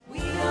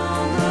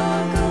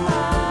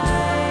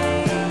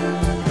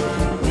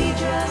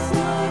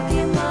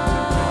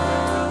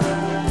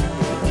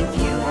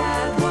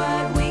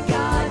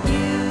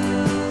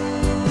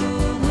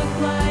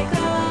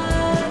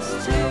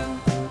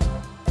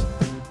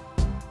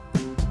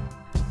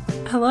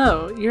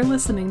Hello, you're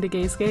listening to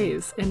Gaze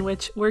Gaze, in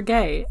which we're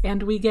gay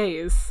and we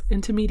gaze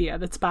into media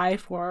that's by,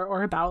 for,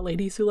 or about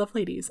ladies who love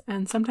ladies,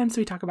 and sometimes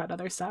we talk about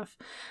other stuff.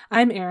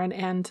 I'm Erin,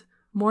 and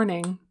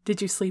morning, did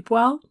you sleep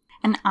well?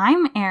 And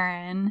I'm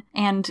Erin,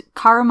 and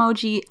car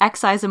emoji,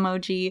 X-eyes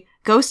emoji,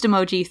 ghost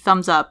emoji,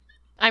 thumbs up.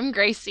 I'm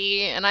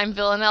Gracie, and I'm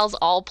Villanelle's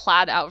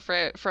all-plaid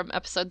outfit from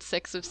episode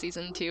 6 of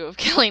season 2 of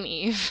Killing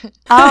Eve.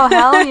 Oh,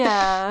 hell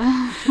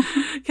yeah.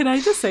 Can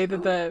I just say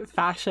that the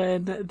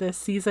fashion this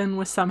season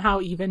was somehow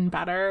even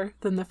better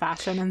than the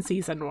fashion in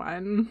season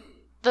 1?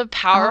 The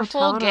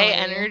powerful totally. gay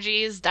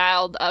energy is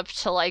dialed up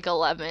to like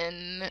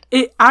 11.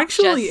 It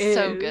actually Just is.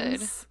 so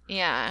good.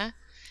 Yeah.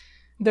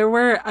 There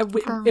were,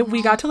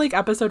 we got to like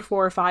episode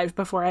 4 or 5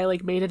 before I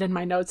like made it in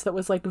my notes that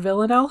was like,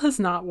 Villanelle has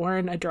not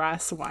worn a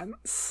dress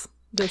once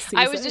this season.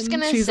 I was just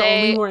gonna She's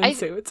say, only worn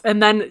suits.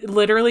 And then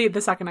literally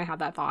the second I had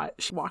that thought,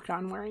 she walked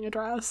on wearing a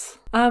dress.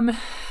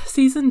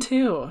 Season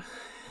 2,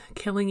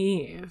 Killing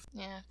Eve.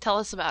 Yeah, tell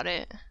us about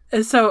it.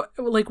 So,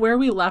 like, where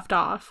we left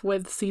off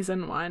with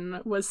season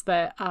 1 was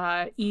that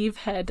Eve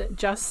had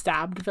just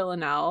stabbed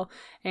Villanelle,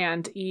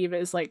 and Eve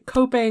is, like,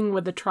 coping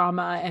with the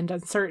trauma and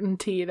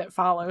uncertainty that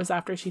follows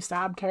after she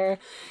stabbed her.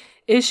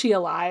 Is she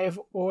alive,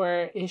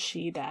 or is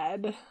she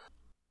dead?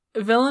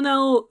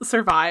 Villanelle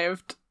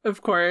survived,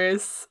 of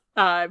course,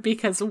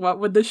 because what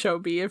would the show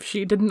be if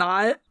she did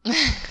not?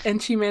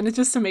 And she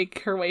manages to make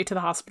her way to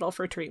the hospital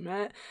for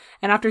treatment.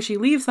 And after she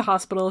leaves the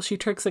hospital, she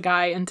tricks a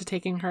guy into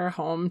taking her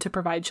home to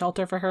provide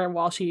shelter for her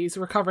while she's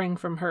recovering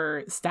from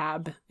her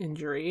stab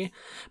injury.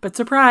 But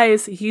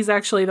surprise, he's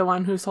actually the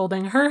one who's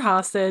holding her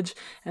hostage,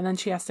 and then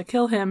she has to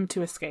kill him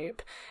to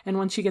escape. And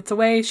when she gets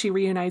away, she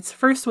reunites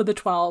first with the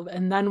 12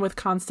 and then with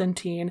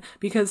Constantine,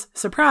 because,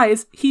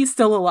 surprise, he's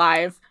still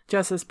alive,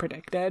 just as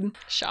predicted.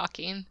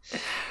 Shocking.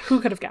 Who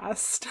could have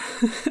guessed?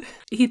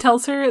 He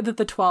tells her that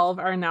the 12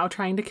 are now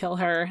trying to kill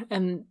her,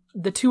 and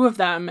the two of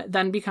them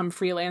then become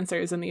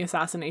freelancers in the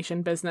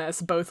assassination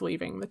business, both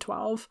leaving the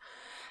 12.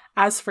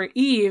 As for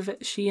Eve,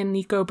 she and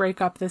Nico break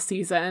up this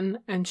season,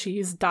 and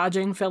she's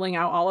dodging filling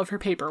out all of her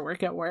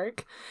paperwork at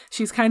work.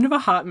 She's kind of a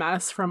hot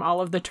mess from all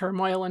of the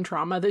turmoil and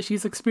trauma that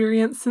she's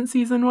experienced since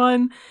season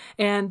 1,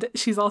 and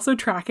she's also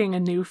tracking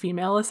a new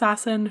female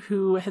assassin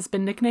who has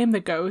been nicknamed the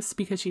Ghost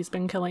because she's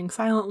been killing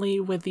silently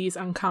with these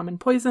uncommon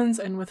poisons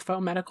and with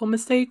faux medical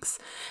mistakes.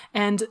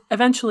 And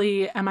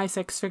eventually,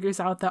 MI6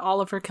 figures out that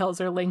all of her kills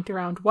are linked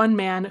around one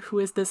man who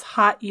is this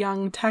hot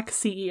young tech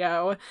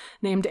CEO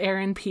named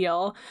Aaron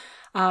Peel,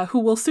 who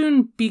will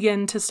soon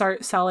begin to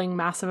start selling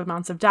massive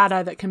amounts of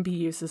data that can be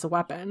used as a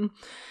weapon.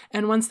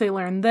 And once they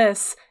learn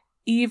this,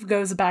 Eve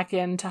goes back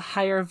in to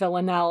hire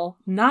Villanelle,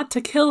 not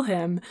to kill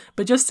him,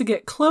 but just to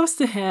get close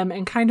to him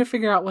and kind of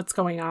figure out what's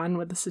going on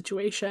with the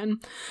situation.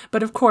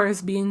 But of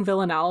course, being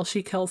Villanelle,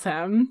 she kills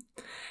him.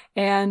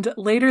 And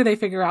later they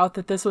figure out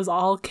that this was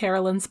all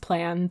Carolyn's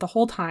plan the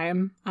whole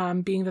time,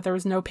 being that there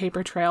was no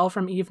paper trail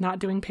from Eve not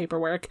doing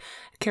paperwork.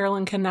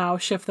 Carolyn can now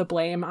shift the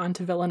blame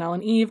onto Villanelle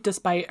and Eve,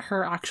 despite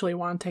her actually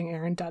wanting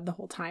Aaron dead the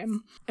whole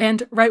time.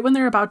 And right when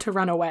they're about to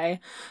run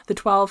away, the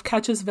 12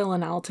 catches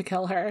Villanelle to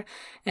kill her,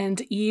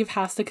 and Eve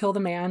has to kill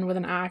the man with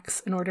an axe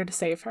in order to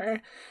save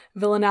her.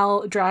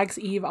 Villanelle drags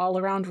Eve all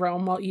around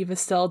Rome while Eve is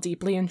still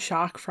deeply in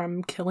shock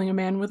from killing a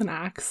man with an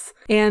axe.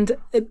 And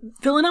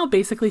Villanelle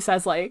basically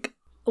says, like,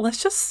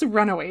 let's just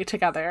run away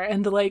together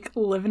and, like,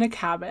 live in a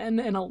cabin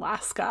in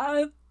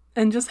Alaska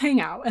and just hang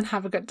out and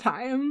have a good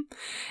time.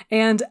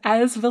 And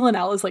as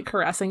Villanelle is, like,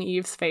 caressing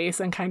Eve's face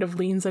and kind of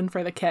leans in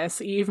for the kiss,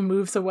 Eve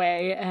moves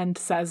away and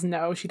says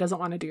no, she doesn't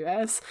want to do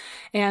this.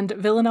 And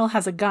Villanelle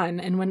has a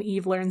gun, and when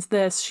Eve learns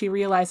this, she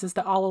realizes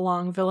that all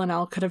along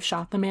Villanelle could have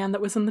shot the man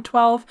that was in the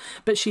 12,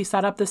 but she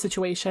set up the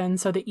situation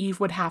so that Eve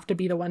would have to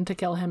be the one to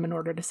kill him in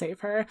order to save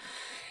her.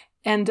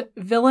 And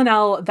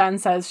Villanelle then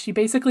says she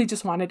basically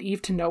just wanted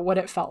Eve to know what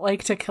it felt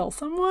like to kill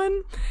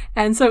someone.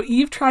 And so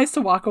Eve tries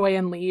to walk away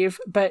and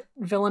leave, but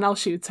Villanelle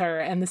shoots her,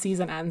 and the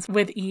season ends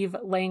with Eve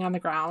laying on the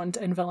ground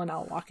and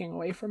Villanelle walking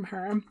away from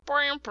her.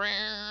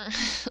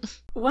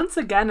 Once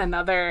again,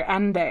 another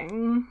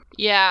ending.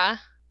 Yeah,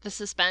 the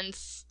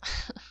suspense.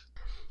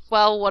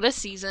 Well, what a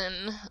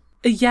season.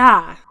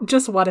 Yeah,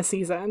 just what a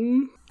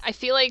season. I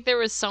feel like there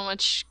was so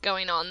much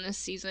going on this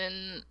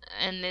season,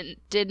 and it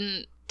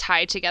didn't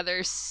tie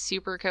together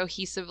super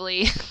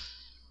cohesively.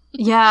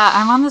 Yeah,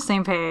 I'm on the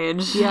same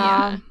page.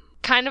 Yeah.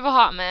 Kind of a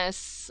hot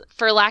mess.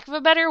 For lack of a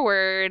better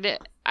word,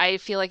 I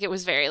feel like it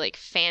was very, like,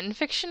 fan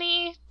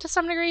fiction-y to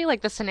some degree.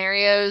 Like, the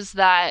scenarios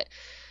that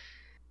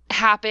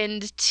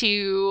happened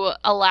to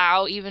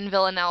allow even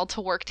Villanelle to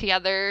work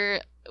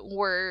together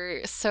were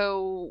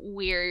so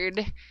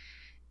weird.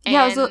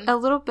 Yeah, it was a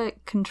little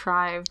bit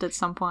contrived at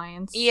some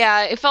points.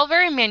 Yeah, it felt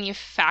very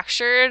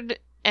manufactured,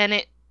 and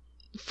it,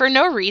 for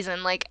no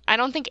reason. Like, I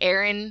don't think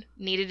Aaron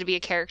needed to be a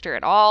character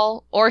at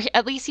all, or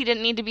at least he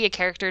didn't need to be a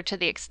character to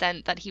the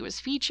extent that he was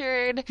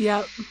featured.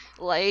 Yep.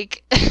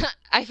 Like,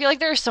 I feel like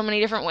there are so many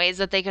different ways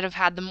that they could have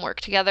had them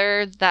work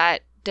together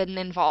that didn't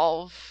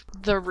involve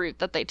the route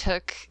that they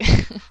took.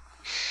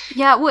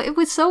 Yeah, well, it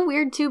was so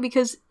weird, too,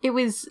 because it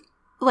was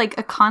like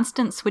a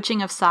constant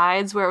switching of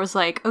sides where it was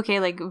like, okay,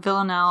 like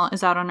Villanelle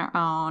is out on her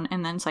own,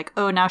 and then it's like,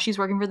 oh, now she's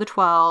working for the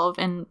 12,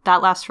 and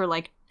that lasts for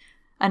like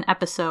an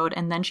episode,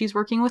 and then she's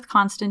working with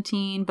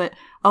Constantine, but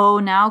oh,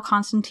 now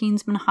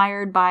Constantine's been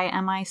hired by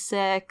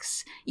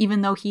MI6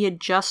 even though he had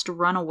just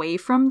run away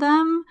from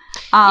them,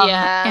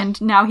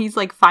 and now he's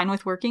like fine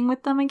with working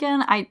with them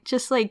again. I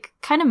just like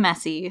kind of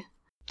messy.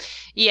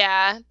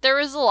 Yeah, there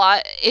was a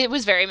lot. It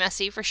was very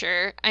messy for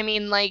sure. I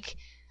mean, like,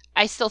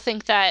 I still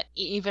think that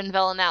even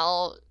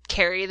Villanelle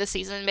carry the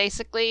season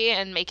basically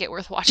and make it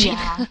worth watching.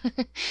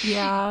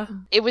 Yeah.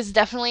 It was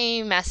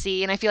definitely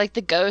messy, and I feel like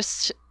the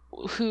Ghost,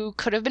 who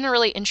could have been a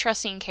really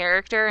interesting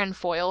character and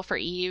foil for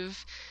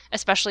Eve,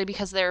 especially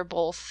because they're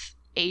both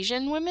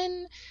Asian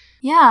women.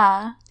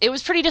 Yeah. It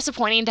was pretty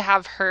disappointing to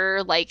have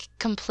her, like,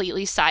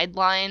 completely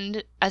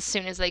sidelined as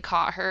soon as they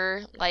caught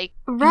her. Like,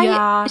 right?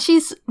 Yeah.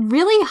 She's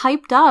really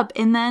hyped up,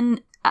 and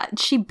then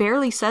she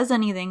barely says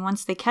anything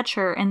once they catch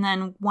her, and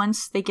then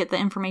once they get the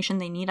information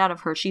they need out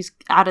of her, she's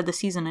out of the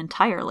season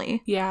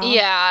entirely.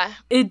 Yeah.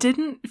 It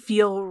didn't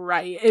feel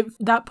right.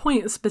 That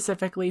point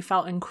specifically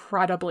felt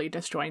incredibly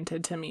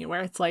disjointed to me, where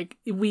it's like,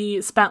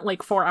 we spent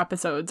like 4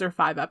 episodes or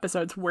 5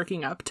 episodes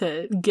working up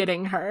to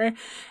getting her,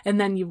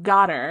 and then you've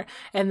got her,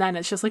 and then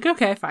it's just like,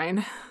 okay,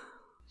 fine.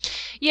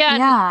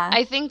 Yeah.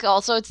 I think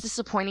also it's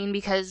disappointing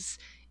because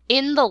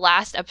in the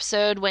last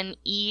episode, when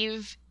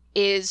Eve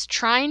is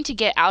trying to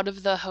get out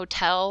of the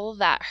hotel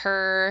that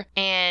her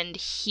and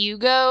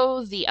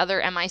Hugo, the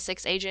other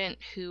MI6 agent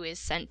who is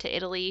sent to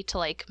Italy to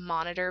like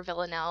monitor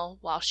Villanelle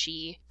while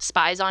she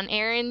spies on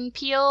Aaron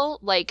Peel,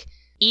 like,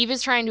 Eve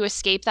is trying to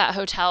escape that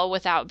hotel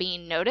without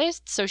being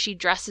noticed, so she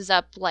dresses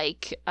up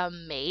like a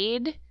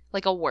maid,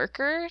 like a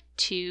worker,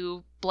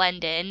 to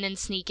blend in and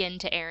sneak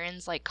into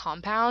Aaron's like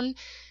compound,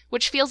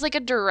 which feels like a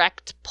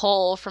direct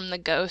pull from the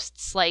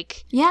Ghost's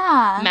like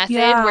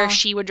method, where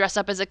she would dress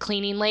up as a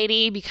cleaning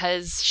lady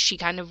because she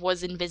kind of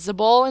was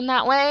invisible in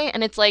that way.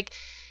 And it's like,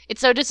 it's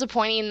so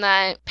disappointing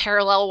that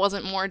parallel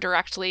wasn't more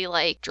directly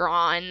like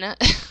drawn.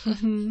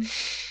 Mm-hmm.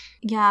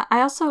 Yeah, I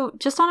also,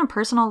 just on a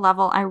personal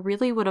level, I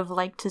really would have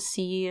liked to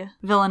see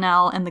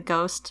Villanelle and the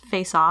Ghost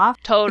face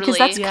off. Totally. Because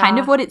that's kind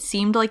of what it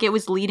seemed like it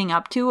was leading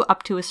up to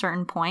a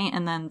certain point,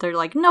 and then they're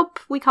like, nope,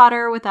 we caught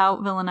her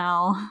without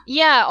Villanelle.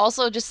 Yeah,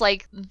 also just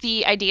like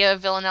the idea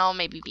of Villanelle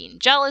maybe being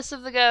jealous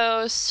of the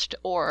Ghost,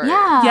 or...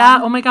 Yeah,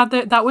 oh my god,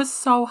 that was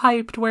so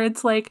hyped, where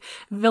it's like,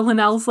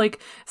 Villanelle's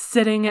like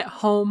sitting at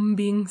home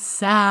being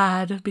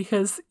sad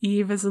because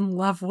Eve is in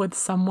love with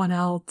someone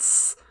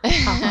else.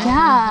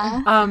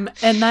 Yeah.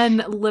 And then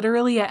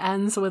literally it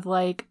ends with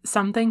like,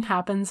 something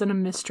happens in a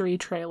mystery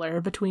trailer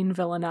between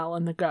Villanelle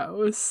and the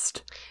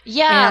Ghost.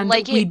 Yeah, and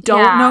like we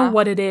don't know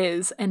what it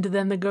is, and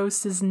then the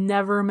Ghost is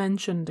never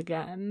mentioned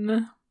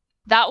again.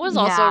 That was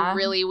also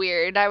really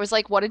weird. I was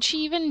like, what did she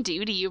even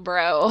do to you,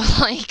 bro?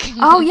 Like,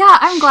 oh yeah,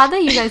 I'm glad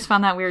that you guys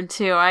found that weird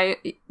too. I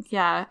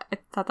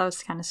thought that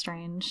was kind of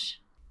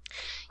strange.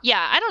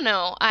 Yeah, I don't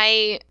know.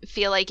 I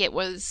feel like it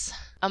was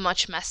a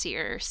much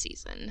messier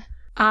season.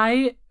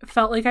 I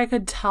felt like I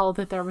could tell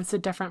that there was a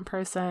different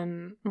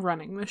person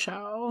running the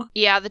show.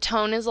 Yeah, the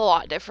tone is a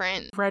lot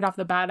different. Right off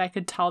the bat, I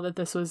could tell that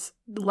this was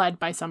led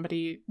by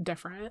somebody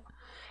different.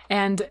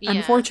 And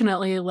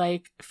unfortunately,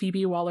 like,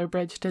 Phoebe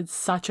Waller-Bridge did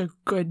such a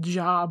good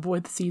job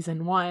with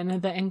season 1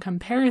 that in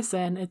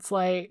comparison, it's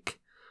like,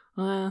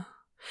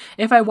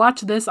 if I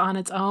watched this on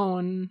its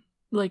own,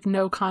 like,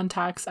 no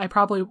context, I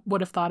probably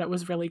would have thought it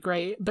was really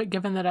great. But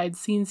given that I'd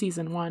seen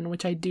season 1,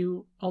 which I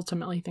do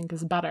ultimately think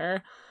is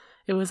better,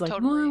 it was like,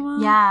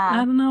 well,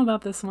 I don't know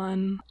about this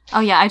one. Oh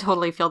yeah, I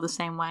totally feel the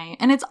same way.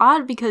 And it's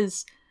odd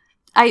because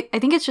I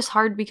think it's just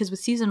hard because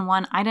with season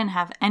 1, I didn't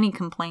have any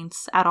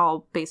complaints at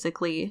all,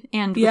 basically.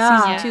 And with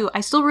season 2,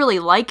 I still really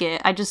like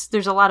it.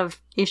 There's a lot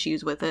of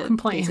issues with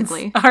it,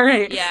 basically. All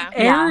right.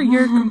 Air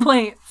your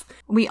complaints.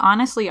 We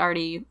honestly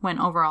already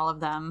went over all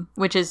of them,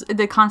 which is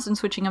the constant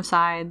switching of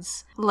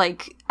sides.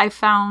 Like, I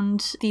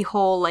found the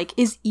whole, like,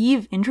 is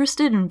Eve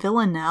interested in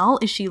Villanelle?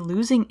 Is she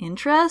losing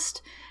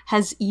interest?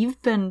 Has Eve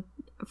been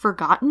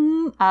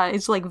forgotten?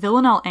 Is, like,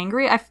 Villanelle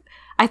angry?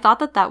 I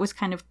thought that was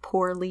kind of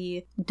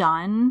poorly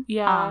done.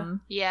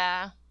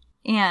 Yeah.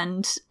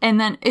 And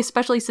then,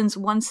 especially since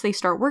once they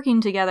start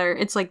working together,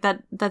 it's like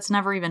that's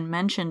never even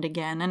mentioned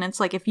again. And it's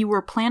like, if you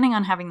were planning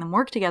on having them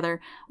work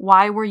together,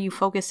 why were you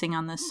focusing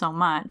on this so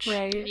much?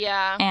 Right.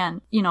 Yeah.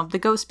 And, you know, the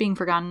Ghost being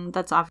forgotten,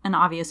 that's an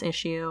obvious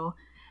issue.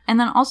 And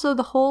then also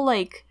the whole,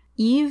 like,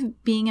 Eve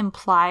being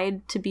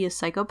implied to be a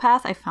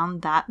psychopath, I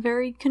found that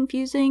very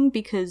confusing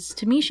because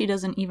to me she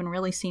doesn't even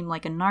really seem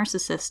like a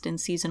narcissist in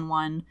season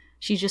 1.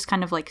 She's just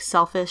kind of like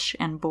selfish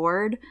and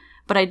bored.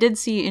 But I did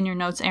see in your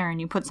notes, Aaron,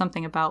 you put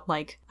something about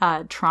like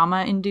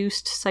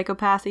trauma-induced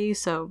psychopathy,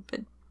 so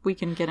we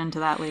can get into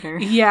that later.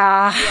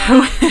 Yeah.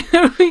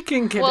 We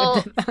can get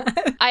into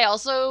that. I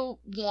also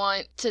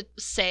want to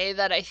say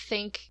that I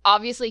think,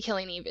 obviously,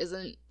 Killing Eve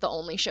isn't the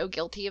only show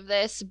guilty of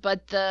this,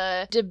 but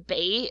the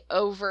debate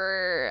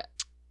over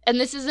and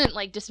this isn't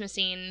like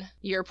dismissing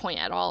your point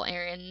at all,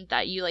 Erin,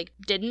 that you like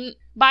didn't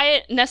buy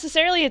it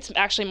necessarily. It's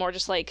actually more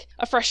just like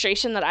a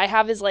frustration that I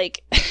have is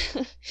like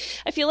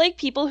I feel like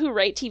people who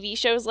write TV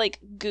shows like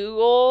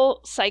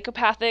Google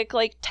psychopathic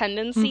like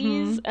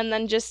tendencies and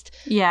then just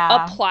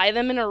apply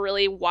them in a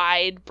really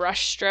wide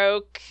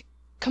brushstroke,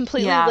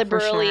 completely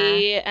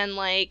liberally, and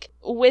like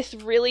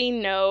with really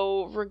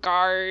no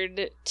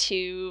regard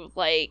to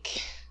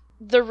like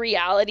the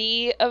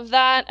reality of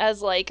that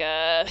as like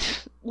a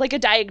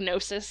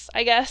diagnosis,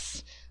 I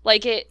guess.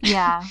 Like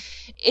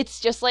it's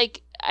just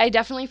like, I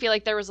definitely feel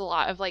like there was a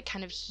lot of like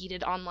kind of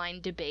heated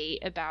online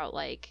debate about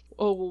like,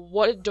 oh,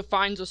 what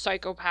defines a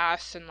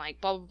psychopath and like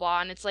blah blah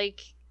blah, and it's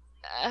like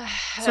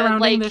surrounding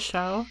like, the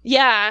show.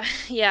 Yeah,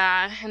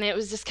 and it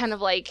was just kind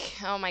of like,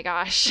 oh my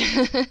gosh.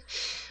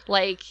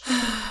 Like,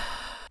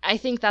 I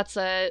think that's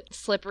a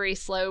slippery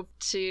slope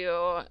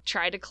to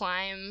try to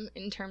climb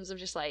in terms of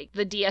just like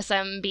the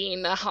DSM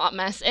being a hot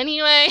mess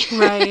anyway.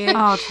 Right.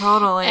 Oh,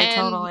 totally, and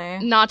totally.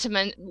 Not to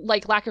mention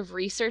like lack of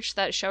research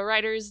that show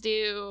writers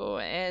do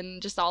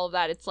and just all of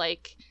that. It's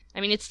like,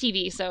 I mean, it's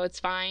TV, so it's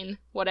fine,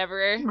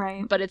 whatever.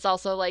 Right. But it's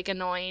also like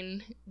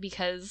annoying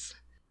because...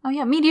 Oh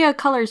yeah, media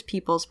colors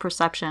people's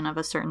perception of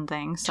a certain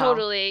thing. So.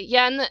 Totally.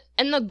 Yeah,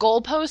 and the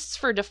goalposts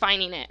for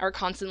defining it are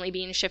constantly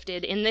being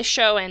shifted in this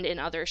show and in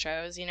other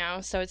shows, you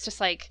know? So it's just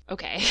like,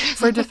 okay.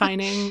 For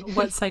defining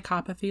what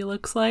psychopathy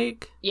looks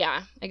like.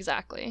 Yeah,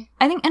 exactly.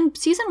 I think in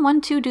season 1,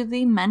 2, do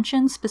they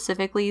mention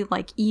specifically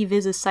like Eve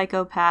is a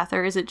psychopath,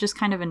 or is it just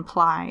kind of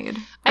implied?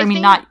 I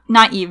mean,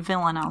 not Eve,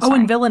 Villanelle. Oh,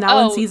 and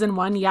Villanelle in season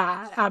 1,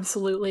 yeah,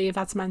 absolutely.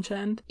 That's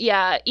mentioned.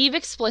 Yeah, Eve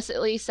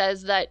explicitly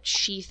says that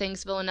she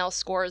thinks Villanelle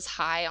scores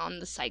high on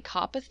the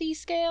psychopathy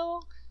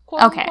scale,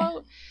 quote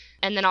unquote.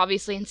 And then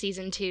obviously in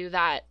season 2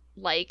 that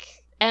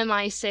like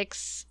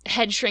MI6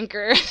 head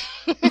shrinker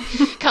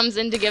comes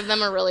in to give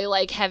them a really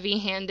like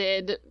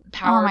heavy-handed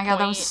PowerPoint. Oh my god,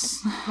 that was...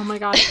 Oh my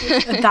god,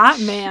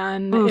 that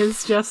man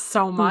is just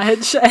so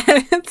much.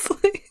 It's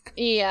like...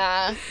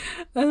 Yeah.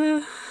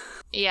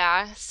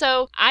 Yeah,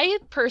 so I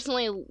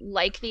personally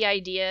like the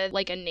idea,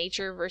 like a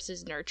nature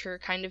versus nurture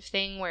kind of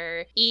thing,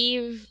 where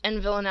Eve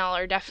and Villanelle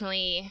are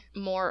definitely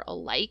more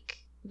alike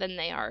than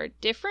they are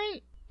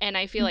different. And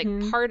I feel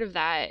like part of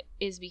that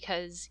is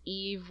because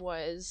Eve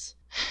was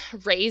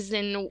raised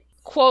in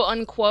quote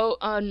unquote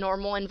a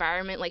normal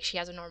environment. Like, she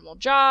has a normal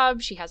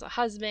job, she has a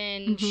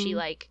husband, she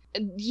like,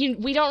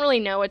 we don't really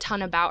know a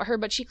ton about her,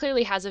 but she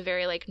clearly has a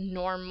very like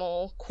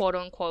normal quote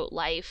unquote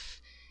life,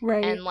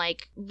 right, and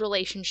like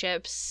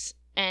relationships.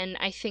 And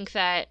I think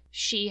that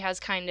she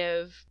has kind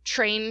of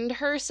trained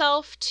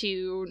herself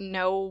to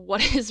know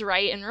what is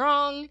right and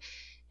wrong.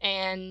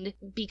 And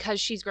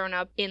because she's grown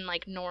up in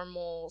like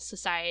normal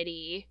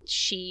society,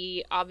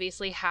 she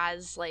obviously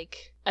has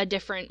like a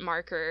different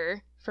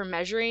marker for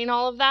measuring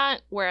all of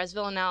that. Whereas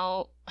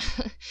Villanelle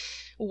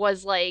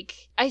was like,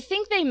 I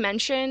think they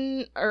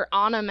mention, or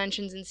Anna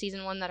mentions in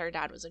season 1 that her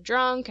dad was a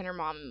drunk and her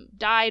mom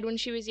died when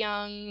she was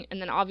young.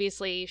 And then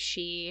obviously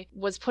she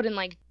was put in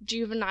like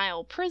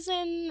juvenile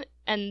prison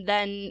and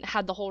then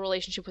had the whole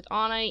relationship with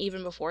Anna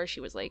even before she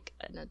was like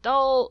an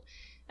adult.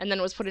 And then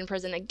was put in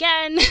prison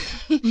again.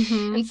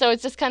 And so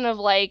it's just kind of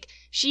like,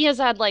 she has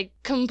had like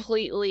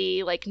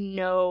completely like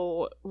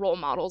no role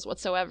models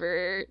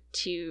whatsoever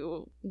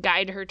to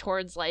guide her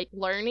towards like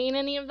learning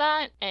any of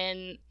that.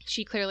 And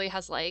she clearly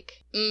has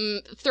like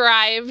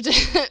thrived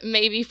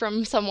maybe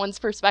from someone's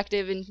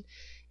perspective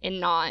in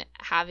not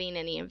having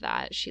any of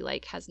that. She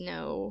like has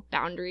no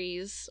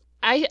boundaries.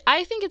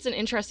 I think it's an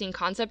interesting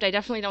concept. I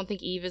definitely don't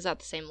think Eve is at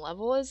the same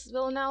level as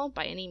Villanelle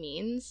by any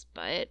means,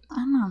 but... I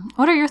don't know.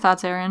 What are your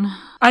thoughts, Erin?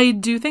 I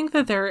do think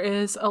that there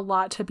is a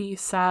lot to be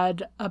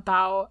said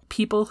about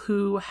people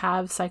who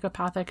have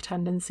psychopathic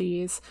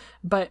tendencies,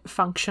 but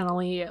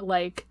functionally,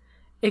 like,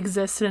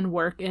 exist and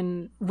work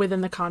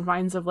within the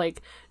confines of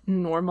like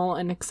normal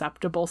and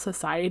acceptable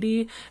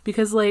society,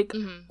 because like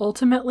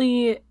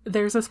ultimately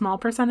there's a small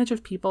percentage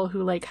of people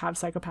who like have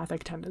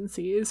psychopathic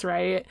tendencies,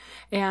 right?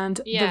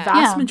 And the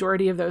vast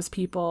majority of those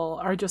people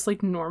are just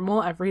like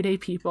normal everyday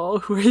people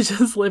who are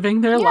just living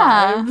their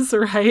lives,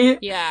 right?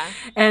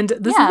 And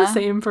this is the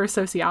same for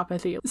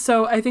sociopathy.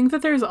 So I think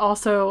that there's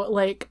also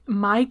like,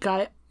 my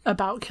gut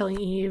about Killing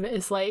Eve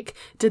is like,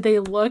 did they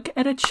look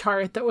at a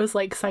chart that was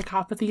like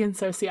psychopathy and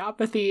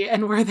sociopathy,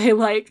 and were they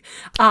like,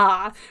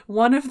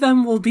 one of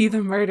them will be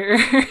the murderer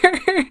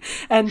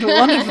and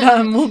one of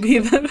them will be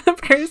the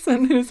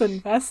person who's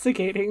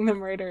investigating the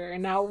murderer?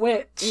 Now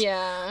which?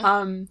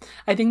 I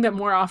think that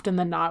more often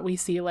than not we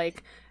see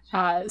like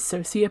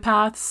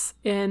sociopaths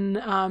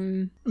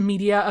in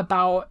media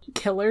about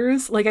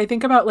killers. Like, I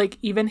think about like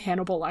even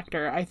Hannibal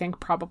Lecter, I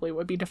think probably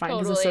would be defined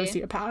as a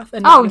sociopath.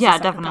 And not as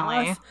a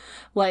definitely.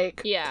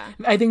 Like,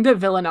 I think that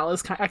Villanelle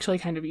is actually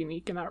kind of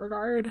unique in that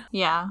regard.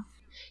 Yeah,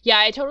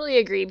 I totally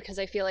agree, because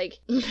I feel like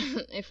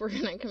if we're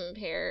gonna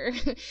compare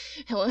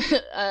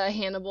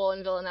Hannibal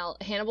and Villanelle,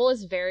 Hannibal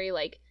is very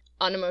like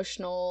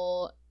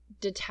unemotional,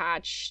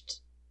 detached,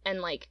 and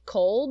like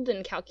cold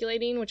and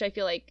calculating, which I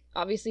feel like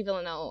obviously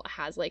Villanelle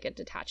has like a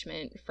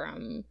detachment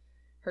from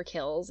her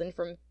kills and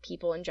from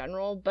people in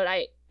general, but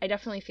I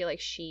definitely feel like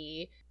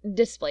she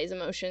displays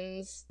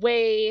emotions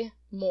way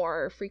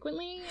more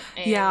frequently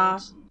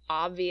and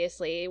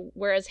obviously,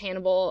 whereas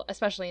Hannibal,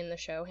 especially in the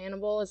show,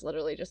 Hannibal is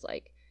literally just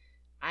like,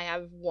 I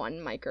have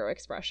one micro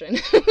expression.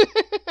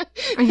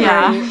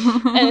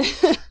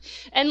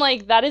 And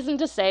like, that isn't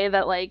to say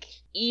that like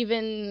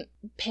even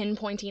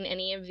pinpointing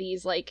any of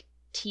these like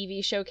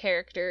TV show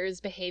characters'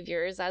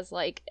 behaviors as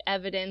like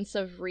evidence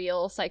of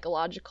real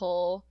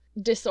psychological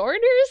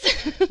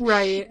disorders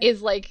right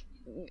is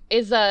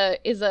a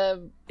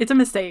it's a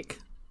mistake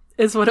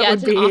is what it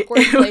would be. It's an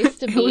awkward place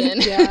to be in.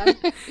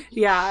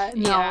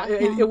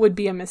 It would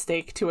be a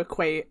mistake to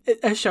equate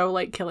a show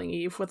like Killing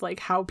Eve with like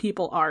how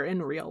people are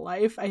in real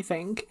life, I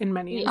think, in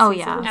many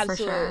instances.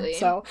 absolutely.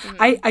 So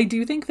I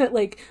do think that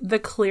like the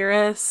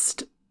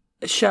clearest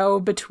show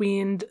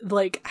between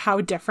like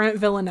how different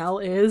Villanelle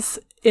is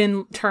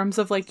in terms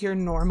of like your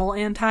normal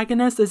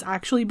antagonist is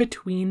actually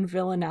between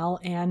Villanelle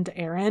and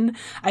Aaron.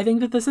 I think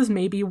that this is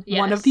maybe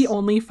one of the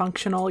only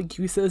functional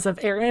uses of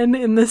Aaron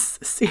in this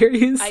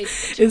series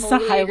is to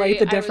highlight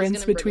the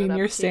difference between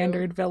your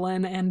standard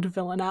villain and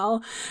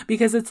Villanelle,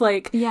 because it's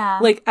like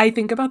like I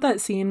think about that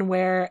scene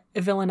where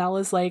Villanelle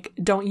is like,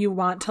 don't you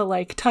want to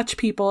like touch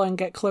people and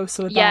get close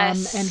with them,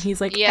 and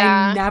he's like,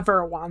 I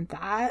never want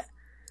that.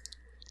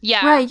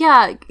 Yeah. Right,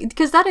 yeah,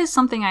 because that is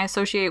something I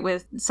associate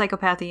with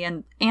psychopathy,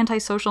 and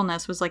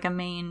antisocialness was like a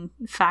main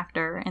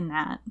factor in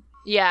that.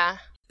 Yeah.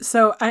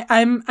 So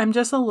I'm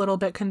just a little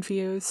bit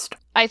confused.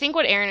 I think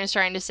what Aaron is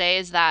trying to say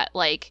is that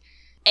like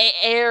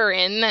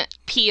Aaron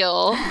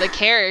Peel, the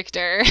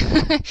character,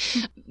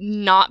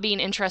 not being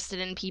interested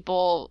in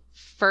people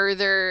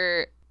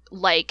further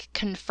like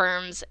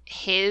confirms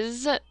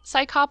his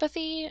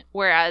psychopathy,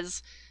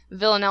 whereas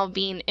Villanelle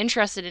being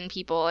interested in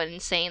people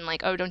and saying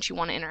like, oh, don't you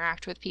want to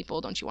interact with people?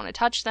 Don't you want to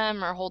touch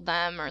them or hold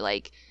them or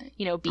like,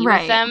 you know, be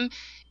with them,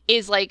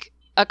 is like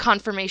a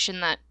confirmation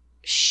that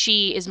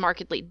she is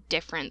markedly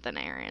different than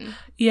Aaron.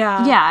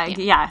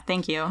 Yeah,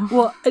 thank you.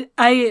 Well,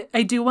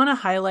 I do want to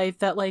highlight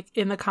that like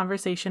in the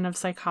conversation of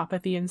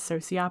psychopathy and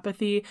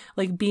sociopathy,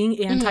 like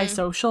being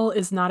antisocial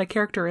is not a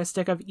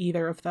characteristic of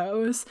either of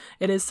those.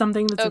 It is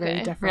something that's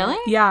very different.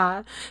 Really?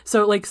 Yeah.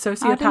 So like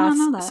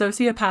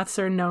sociopaths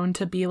are known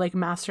to be like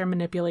master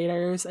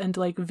manipulators and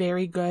like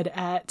very good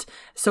at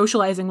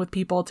socializing with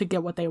people to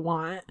get what they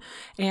want.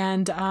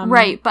 And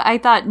right, but I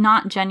thought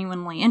not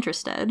genuinely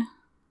interested.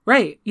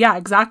 Right. Yeah,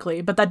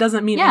 exactly. But that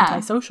doesn't mean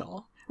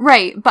antisocial.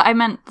 Right. But I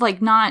meant like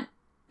not,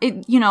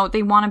 you know,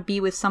 they want to be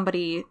with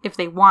somebody if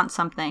they want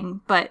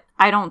something. But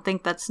I don't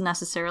think that's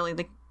necessarily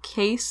the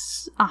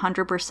case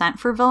 100%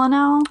 for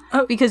Villanelle.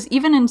 Oh. Because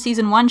even in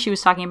season 1, she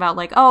was talking about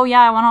like, oh yeah,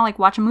 I want to like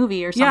watch a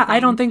movie or something. Yeah, I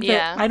don't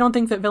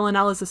think that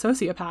Villanelle is a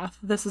sociopath.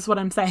 This is what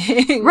I'm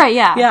saying. Right.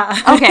 Yeah.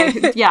 Yeah.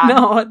 Okay. Yeah.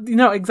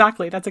 No,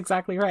 exactly. That's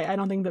exactly right. I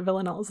don't think that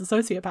Villanelle is a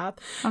sociopath.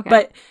 Okay.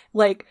 But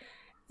like,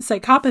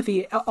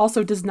 psychopathy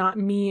also does not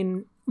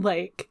mean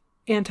like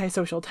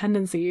antisocial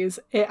tendencies.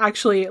 It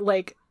actually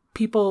like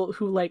people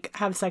who like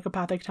have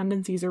psychopathic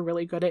tendencies are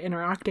really good at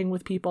interacting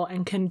with people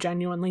and can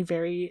genuinely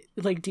very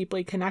like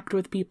deeply connect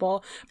with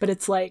people, but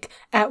it's like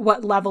at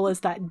what level is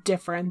that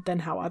different than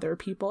how other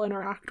people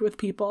interact with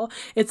people?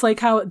 It's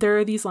like how there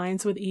are these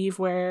lines with Eve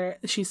where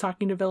she's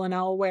talking to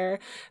Villanelle where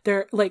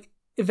they're like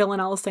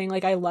Villanelle is saying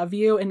like I love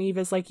you, and Eve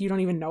is like, you don't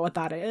even know what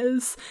that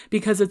is,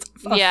 because it's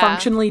a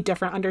functionally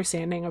different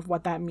understanding of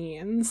what that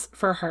means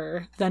for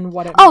her than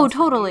what it means. Oh,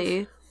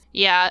 totally.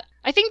 Yeah.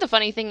 I think the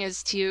funny thing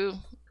is too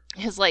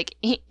is like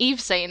Eve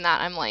saying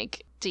that, I'm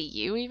like, do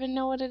you even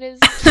know what it is?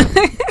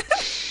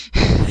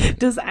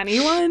 Does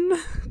anyone?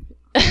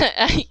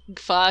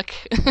 Fuck.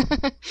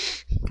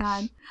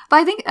 God. But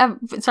I think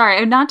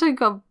sorry, not to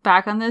go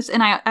back on this,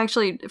 and I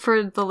actually,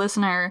 for the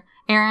listener,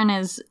 Aaron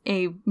is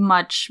a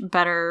much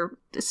better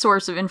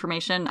source of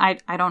information.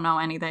 I don't know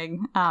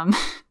anything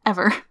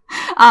ever.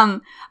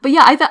 But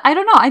yeah, I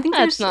don't know. I think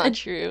that's not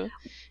true.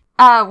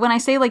 When I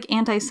say like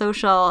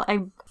antisocial,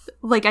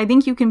 I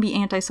think you can be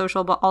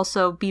antisocial but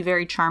also be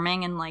very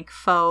charming and like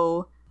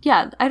faux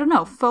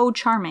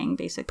charming,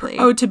 basically.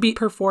 Oh, to be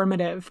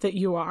performative that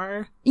you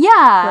are.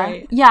 Yeah.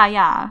 Right.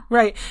 Yeah.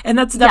 Right. And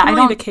that's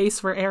definitely the case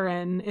for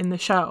Aaron in the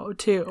show,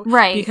 too.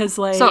 Right. Because,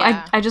 like... So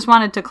I just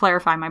wanted to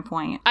clarify my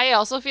point. I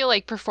also feel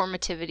like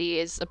performativity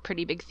is a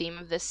pretty big theme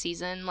of this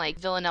season, like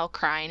Villanelle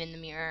crying in the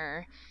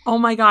mirror. Oh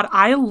my god,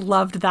 I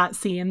loved that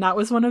scene. That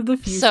was one of the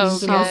few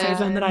scenes in the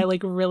season that I,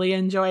 like, really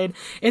enjoyed.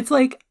 It's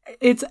like...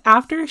 It's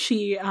after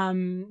she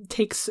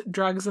takes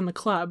drugs in the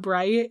club,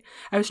 right?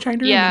 I was trying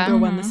to remember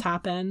when this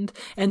happened.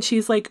 And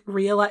she's like,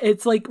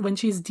 it's like when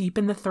she's deep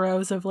in the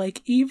throes of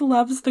like, Eve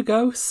loves the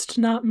ghost,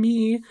 not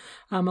me,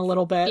 a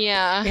little bit.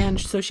 Yeah. And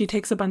so she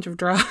takes a bunch of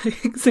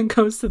drugs and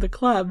goes to the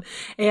club.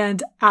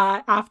 And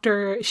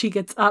after she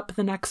gets up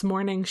the next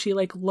morning, she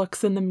like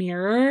looks in the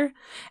mirror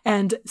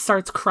and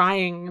starts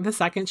crying the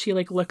second she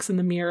like looks in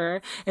the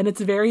mirror. And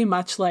it's very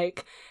much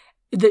like,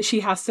 that she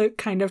has to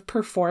kind of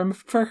perform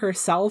for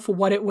herself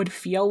what it would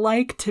feel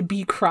like to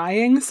be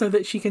crying so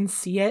that she can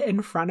see it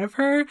in front of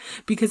her,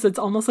 because it's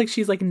almost like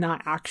she's like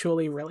not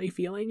actually really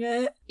feeling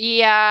it.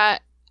 Yeah.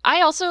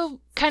 I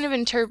also kind of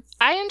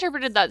I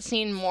interpreted that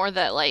scene more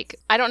that, like,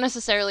 I don't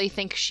necessarily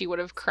think she would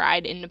have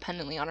cried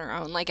independently on her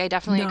own. Like, I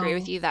definitely agree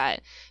with you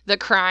that the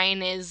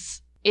crying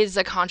is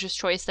a conscious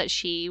choice that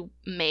she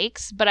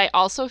makes, but I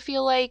also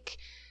feel like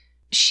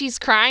she's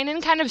crying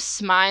and kind of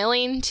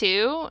smiling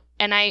too,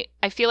 and I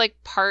feel like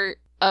part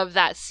of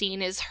that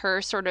scene is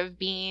her sort of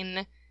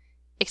being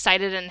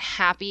excited and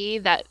happy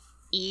that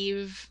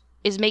Eve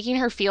is making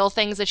her feel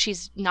things that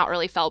she's not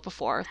really felt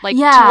before. Like,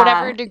 to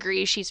whatever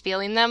degree she's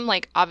feeling them,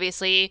 like,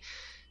 obviously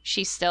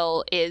she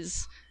still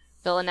is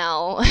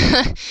Villanelle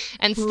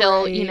and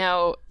still, you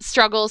know,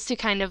 struggles to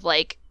kind of,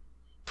 like,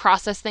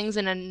 process things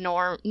in a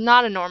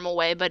not a normal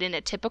way, but in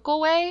a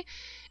typical way.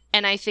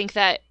 And I think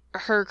that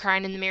her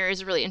crying in the mirror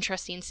is a really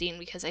interesting scene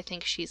because I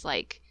think she's,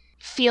 like,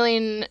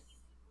 feeling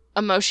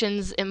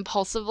emotions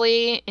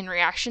impulsively in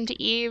reaction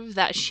to Eve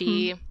that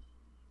she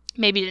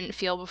maybe didn't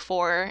feel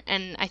before,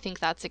 and I think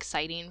that's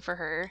exciting for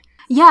her.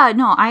 Yeah,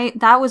 no,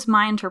 that was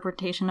my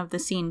interpretation of the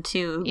scene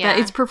too. Yeah. That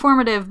it's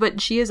performative, but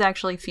she is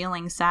actually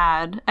feeling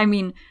sad. I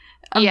mean,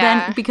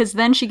 because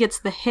then she gets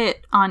the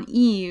hit on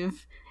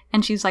Eve,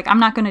 and she's like, I'm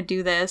not going to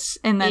do this.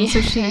 And then so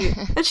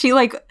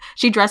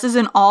she dresses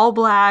in all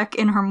black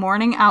in her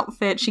morning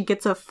outfit. She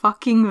gets a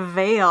fucking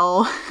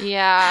veil.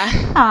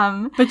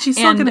 Yeah. But she's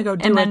still going to go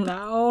do it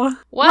though.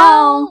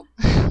 Well.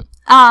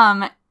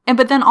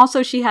 But then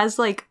also she has,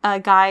 like, a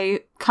guy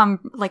come,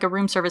 like a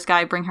room service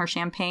guy, bring her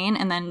champagne,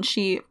 and then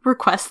she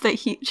requests that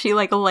she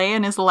like lay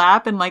in his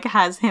lap and, like,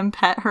 has him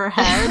pet her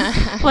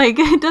head. Like,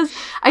 it does.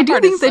 I do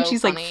think that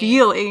she's funny. Like,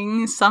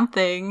 feeling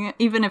something,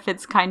 even if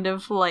it's kind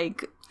of,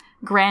 like,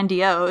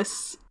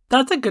 grandiose.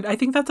 I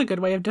think that's a good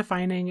way of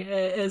defining it,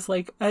 is,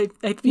 like, I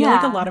feel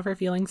like a lot of her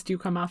feelings do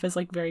come off as,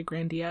 like, very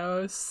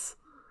grandiose.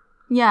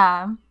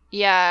 Yeah.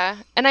 Yeah,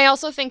 and I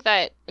also think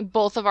that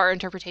both of our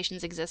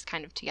interpretations exist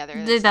kind of together.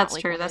 That's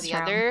true. That's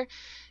true.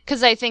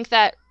 Because I think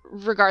that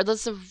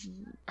regardless of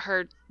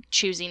her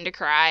choosing to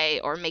cry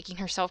or making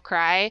herself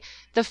cry,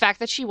 the fact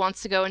that she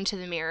wants to go into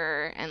the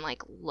mirror and,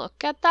 like,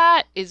 look at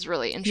that is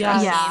really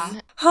interesting.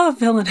 Yeah. Oh,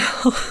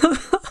 Villanelle.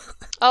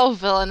 Oh,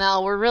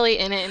 Villanelle, we're really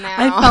in it now.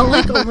 I felt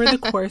like over the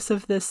course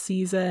of this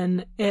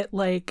season, it,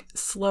 like,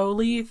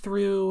 slowly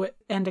through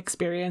and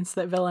experience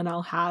that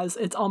Villanelle has,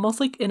 it's almost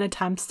like in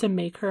attempts to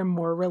make her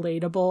more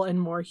relatable and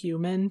more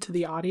human to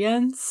the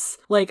audience.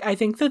 Like, I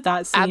think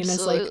that scene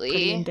is, like,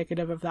 pretty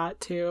indicative of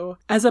that too.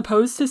 As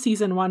opposed to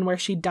season 1, where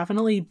she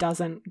definitely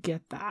doesn't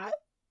get that.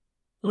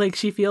 Like,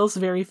 she feels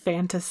very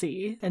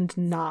fantasy and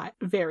not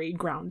very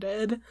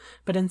grounded.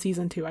 But in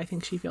season 2, I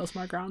think she feels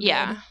more grounded.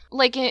 Yeah.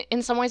 Like,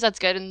 in some ways that's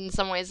good. In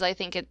some ways I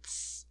think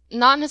it's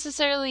not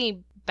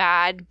necessarily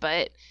bad,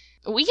 but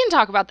we can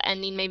talk about the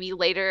ending maybe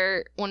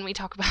later when we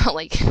talk about,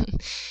 like,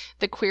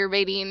 the queer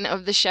baiting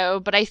of the show.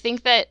 But I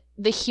think that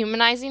the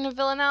humanizing of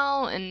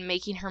Villanelle and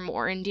making her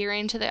more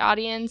endearing to the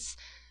audience,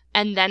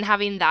 and then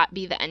having that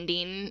be the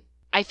ending,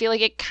 I feel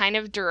like it kind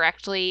of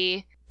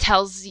directly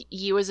tells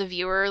you as a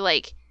viewer,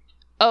 like,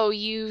 oh,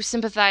 you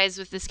sympathize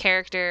with this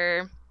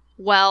character.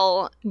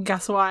 Well,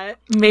 guess what?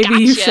 Maybe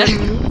you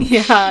shouldn't.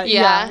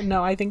 Yeah.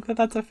 No, I think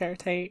that's a fair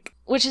take.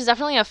 Which is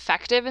definitely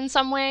effective in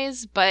some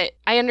ways, but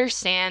I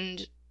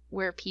understand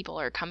where people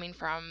are coming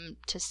from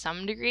to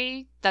some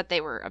degree, that they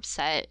were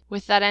upset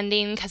with that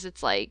ending, because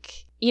it's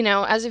like, you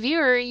know, as a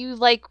viewer, you,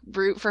 like,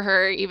 root for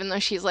her even though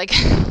she's, like,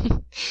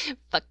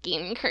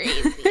 fucking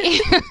crazy.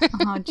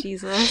 Oh,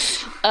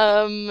 Jesus.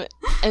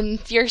 And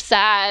you're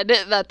sad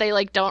that they,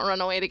 like, don't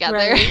run away together.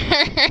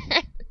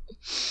 Right.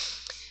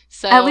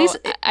 So at least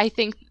I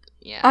think,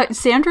 yeah.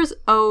 Sandra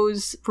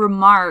Oh's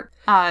remark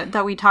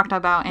that we talked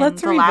about in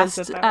the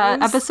last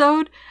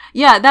episode,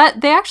 yeah,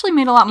 that they actually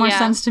made a lot more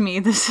sense to me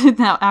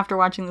now after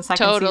watching the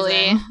second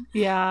season.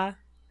 Yeah.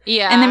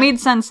 And they made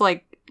sense,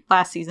 like,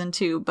 last season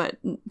too, but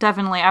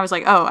definitely I was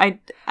like, oh,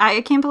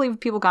 I can't believe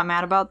people got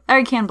mad about.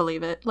 I can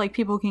believe it. Like,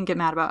 people can get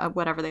mad about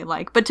whatever they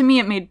like, but to me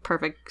it made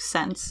perfect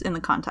sense in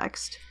the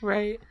context.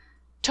 Right.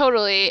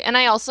 Totally. And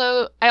I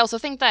also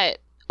think that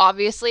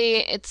obviously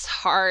it's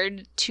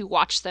hard to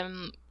watch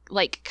them,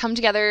 like, come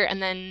together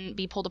and then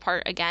be pulled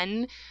apart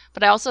again,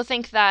 but I also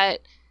think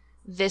that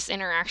this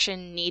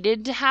interaction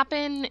needed to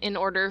happen in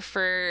order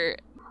for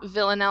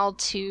Villanelle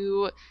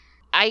to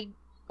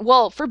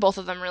for both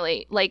of them,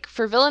 really. Like,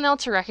 for Villanelle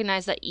to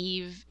recognize that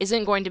Eve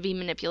isn't going to be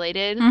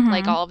manipulated,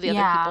 like all of the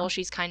other people.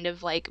 She's kind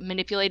of, like,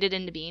 manipulated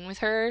into being with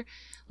her.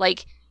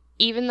 Like,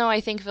 even though I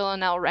think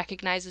Villanelle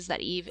recognizes that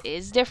Eve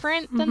is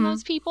different than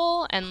those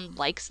people and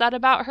likes that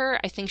about her,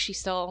 I think she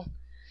still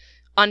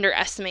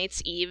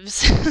underestimates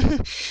Eve's,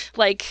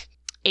 like,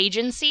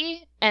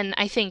 agency. And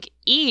I think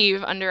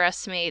Eve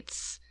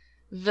underestimates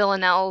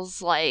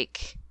Villanelle's,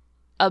 like,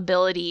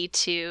 ability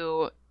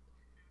to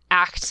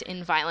act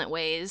in violent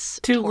ways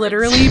to towards-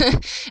 literally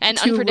and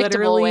to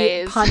unpredictable literally,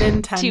 ways pun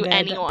intended, to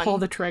anyone. pull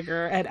the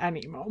trigger at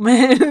any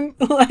moment.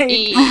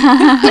 Like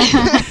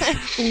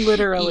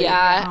literally.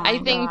 Yeah, Oh I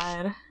my think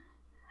God.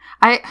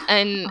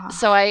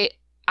 so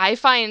I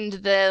find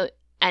the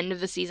end of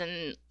the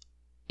season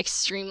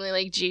extremely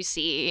like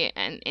juicy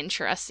and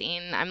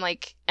interesting. I'm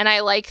like, and I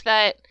like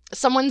that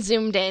someone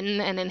zoomed in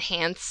and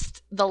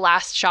enhanced the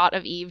last shot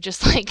of Eve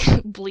just like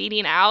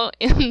bleeding out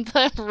in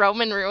the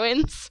Roman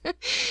ruins.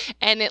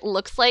 And it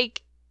looks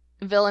like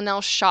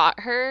Villanelle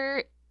shot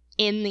her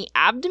in the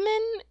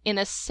abdomen in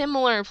a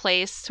similar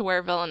place to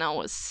where Villanelle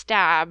was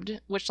stabbed,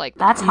 which like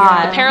That's the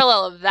hot.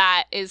 parallel of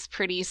that is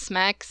pretty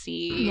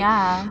smexy.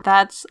 Yeah,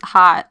 that's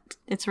hot.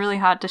 It's really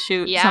hot to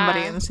shoot Yeah.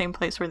 somebody in the same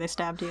place where they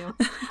stabbed you.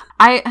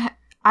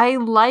 I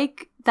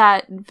like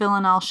that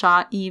Villanelle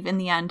shot Eve in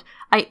the end.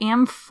 I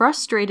am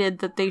frustrated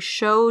that they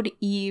showed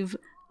Eve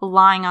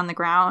lying on the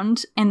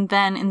ground, and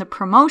then in the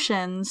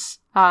promotions,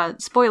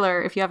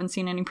 spoiler if you haven't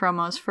seen any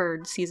promos for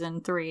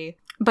season 3,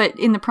 but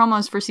in the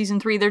promos for season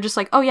 3, they're just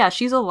like, oh yeah,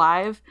 she's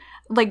alive.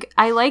 Like,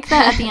 I like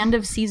that at the end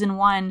of season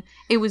 1,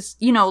 it was,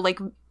 you know, like,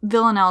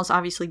 Villanelle's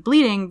obviously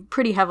bleeding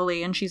pretty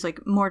heavily, and she's,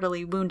 like,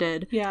 mortally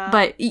wounded. Yeah.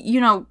 But,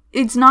 you know,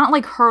 it's not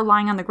like her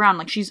lying on the ground.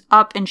 Like, she's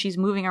up and she's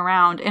moving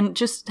around, and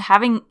just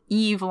having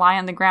Eve lie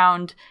on the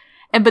ground,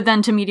 but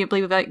then to immediately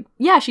be like,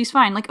 yeah, she's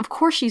fine. Like, of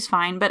course she's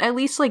fine, but at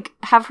least, like,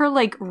 have her,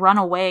 like, run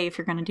away if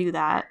you're gonna do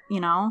that, you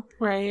know?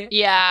 Right.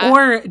 Yeah.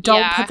 Or don't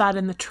Yeah. put that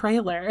in the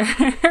trailer.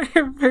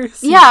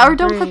 Yeah, or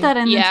don't put that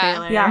in the Yeah.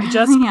 trailer. Yeah,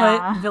 just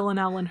Yeah. put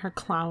Villanelle in her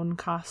clown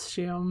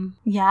costume.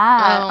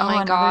 Yeah. Oh my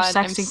another god, I'm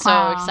sexy so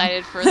clown.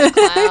 excited for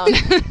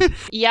the clown.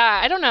 Yeah,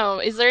 I don't know.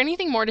 Is there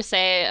anything more to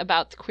say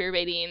about the queer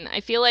baiting? I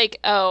feel like,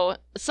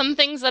 some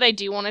things that I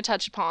do want to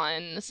touch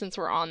upon since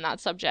we're on that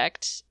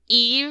subject.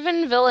 Eve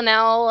and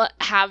Villanelle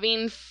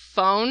having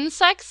phone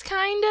sex,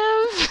 kind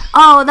of.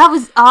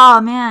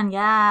 Oh man,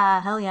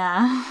 yeah, hell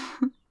yeah.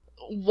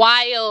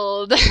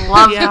 Wild.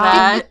 Loved Yeah.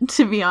 that,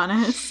 to be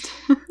honest.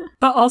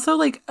 But also,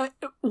 like,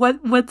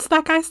 what's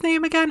that guy's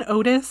name again?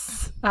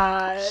 Otis?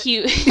 Otis.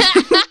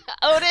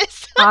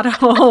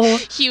 Otto.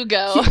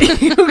 Hugo.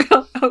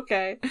 Hugo.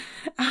 Okay.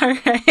 All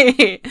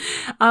right.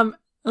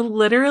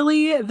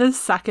 Literally the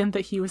second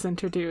that he was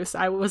introduced,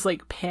 I was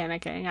like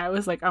panicking. I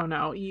was like, oh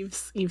no,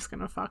 Eve's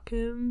gonna fuck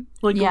him.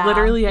 Like, Yeah.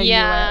 literally I knew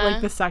Yeah. it,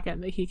 like, the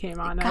second that he came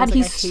on. I God, was like,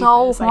 he's I hate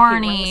so this. I hate where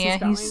horny. this is He's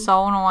going.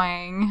 so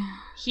annoying.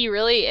 He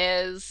really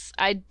is.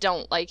 I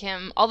don't like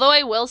him. Although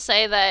I will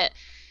say that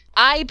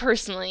I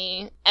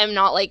personally am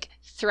not like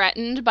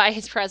threatened by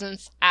his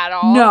presence at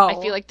all. No. I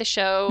feel like the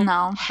show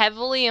No.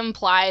 heavily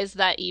implies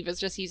that Eve is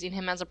just using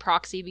him as a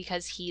proxy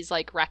because he's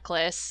like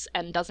reckless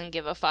and doesn't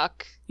give a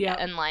fuck. Yeah.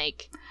 And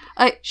like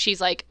I- she's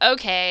like,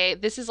 okay,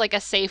 this is like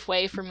a safe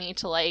way for me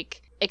to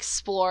like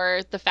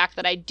explore the fact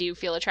that I do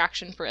feel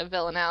attraction for a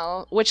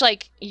Villanelle. Which,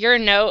 like, your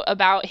note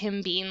about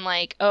him being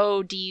like,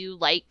 oh, do you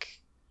like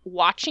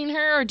watching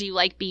her or do you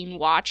like being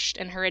watched,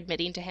 and her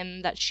admitting to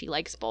him that she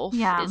likes both,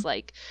 Yeah. is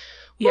like,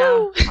 Yeah.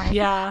 woo. Right.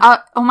 Yeah.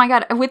 Oh my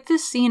god, with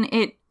this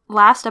scene,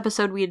 last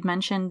episode we had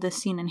mentioned this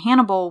scene in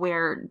Hannibal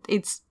where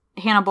it's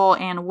Hannibal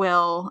and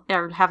Will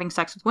are having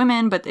sex with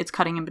women, but it's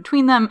cutting in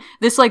between them.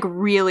 This like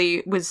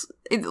really was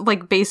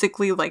like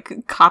basically like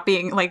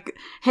copying, like,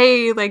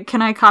 hey, like,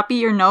 can I copy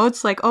your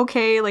notes? Like,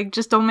 okay, like,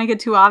 just don't make it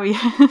too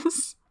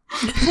obvious.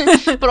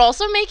 But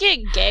also make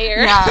it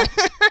gayer. Yeah.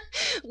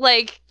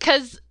 Like,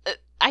 because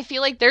I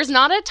feel like there's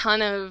not a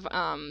ton of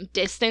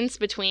distance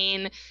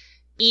between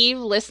Eve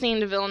listening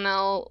to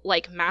Villanelle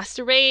like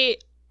masturbate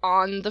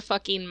on the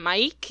fucking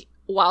mic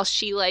while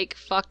she like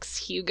fucks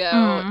Hugo.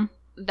 Mm.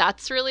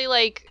 That's really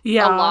like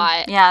Yeah. a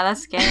lot. Yeah,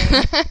 that's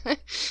scary.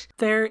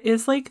 There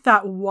is like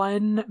that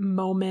one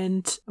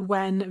moment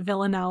when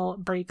Villanelle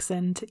breaks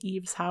into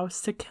Eve's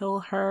house to kill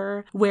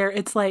her, where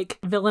it's like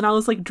Villanelle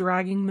is like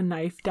dragging the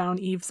knife down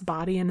Eve's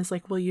body and is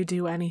like, will you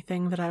do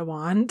anything that I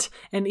want?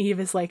 And Eve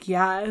is like,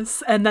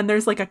 yes. And then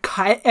there's like a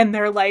cut and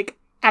they're like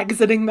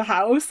exiting the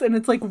house, and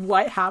it's like,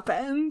 what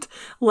happened?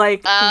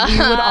 Like, we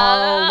would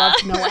all love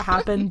to know what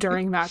happened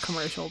during that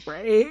commercial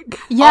break.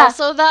 Yeah.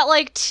 Also, that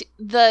like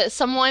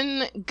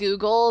someone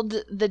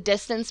Googled the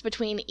distance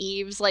between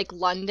Eve's like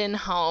London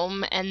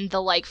home and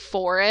the like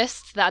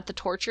forest that the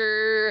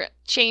torture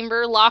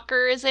chamber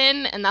locker is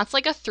in, and that's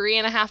like a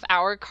 3.5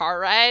 hour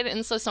car ride.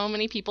 And so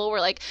many people were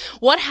like,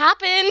 "What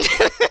happened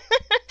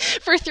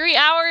for 3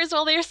 hours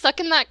while they were stuck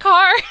in that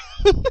car?"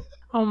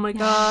 Oh my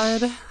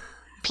god.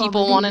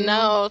 People want to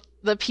know.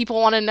 The people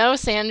want to know,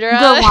 Sandra.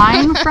 The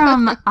line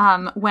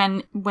from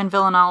when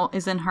Villanelle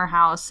is in her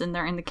house and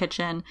they're in the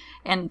kitchen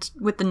and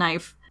with the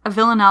knife,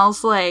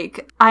 Villanelle's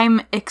like,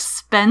 I'm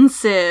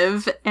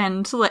expensive,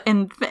 and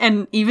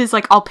Eve is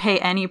like, I'll pay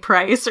any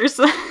price or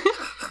something.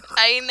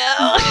 I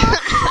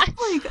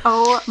know. Like,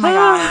 oh my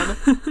god.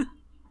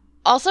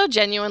 Also,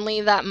 genuinely,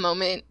 that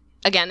moment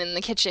again in the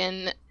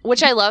kitchen,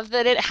 which I love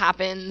that it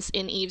happens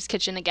in Eve's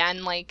kitchen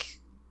again, like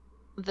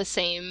the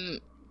same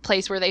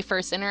place where they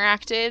first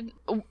interacted.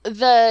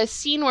 The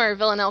scene where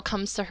Villanelle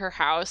comes to her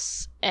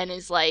house and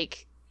is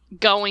like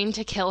going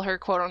to kill her,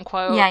 quote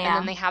unquote. Yeah. And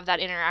then they have that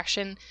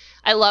interaction.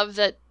 I love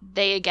that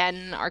they,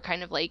 again, are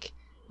kind of like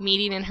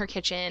meeting in her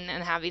kitchen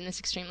and having this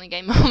extremely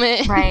gay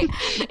moment Right.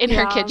 in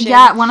her kitchen.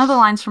 Yeah, one of the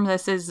lines from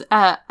this is,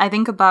 I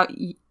think about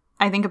it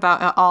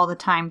all the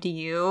time to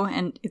you,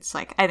 and it's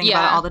like, I think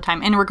about it all the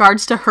time in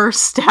regards to her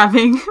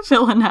stabbing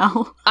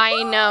Villanelle.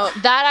 I know.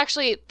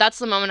 That's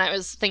the moment I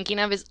was thinking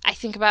of, is I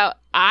think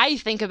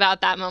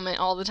about that moment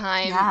all the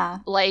time. Yeah.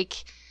 Like,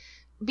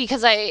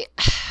 because I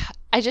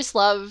just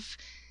love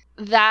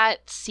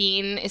that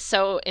scene is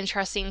so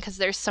interesting because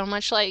there's so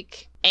much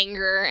like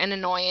anger and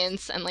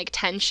annoyance and like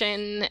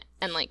tension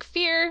and like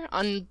fear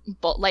on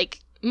like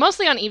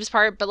mostly on Eve's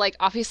part, but like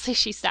obviously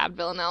she stabbed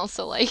Villanelle,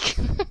 so like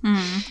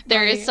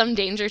there is some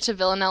danger to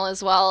Villanelle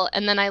as well.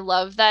 And then I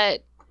love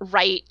that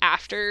right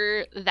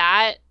after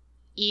that,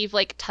 Eve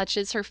like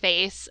touches her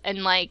face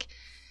and like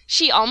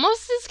she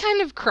almost is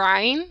kind of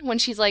crying when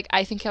she's like,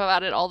 I think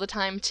about it all the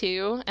time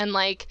too. And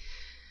like,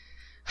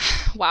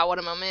 wow, what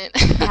a moment.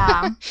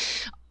 Yeah.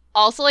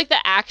 Also, like, the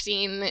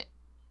acting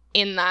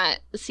in that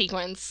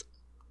sequence,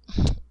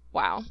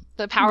 wow.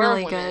 The power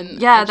really of women.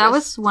 Good. Yeah, that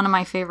was one of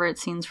my favorite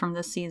scenes from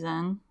this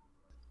season.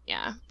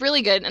 Yeah,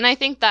 really good. And I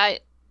think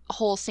that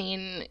whole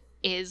scene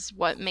is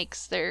what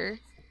makes their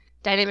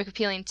dynamic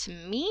appealing to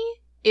me,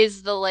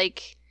 is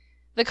the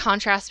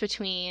contrast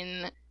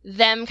between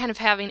them kind of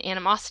having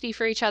animosity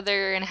for each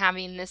other and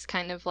having this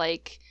kind of,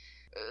 like,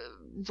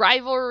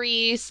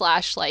 rivalry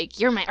 / like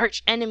you're my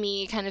arch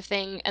enemy kind of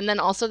thing, and then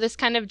also this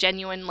kind of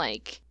genuine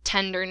like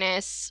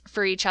tenderness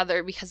for each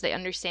other because they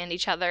understand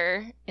each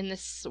other in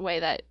this way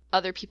that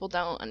other people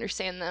don't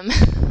understand them.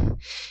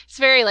 It's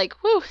very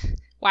like, whoo,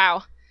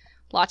 wow,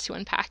 lots to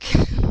unpack.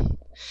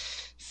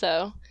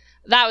 So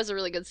that was a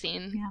really good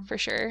scene, for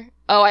sure.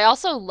 Oh, I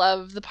also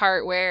love the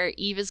part where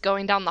Eve is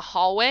going down the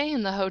hallway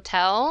in the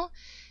hotel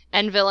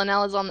and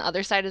Villanelle is on the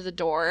other side of the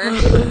door.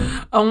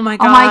 Oh my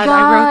god,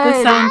 I wrote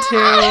this down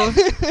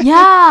too.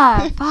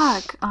 Yeah,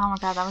 fuck. Oh my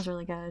god, that was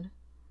really good.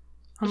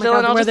 Oh my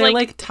Villanelle god, where just, they're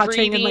like,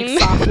 touching breathing. and like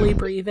softly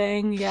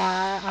breathing.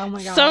 Yeah, oh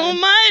my god. So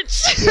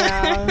much!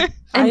 Yeah,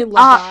 I And,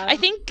 love that. I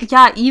think...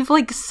 Yeah, Eve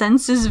like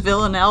senses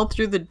Villanelle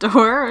through the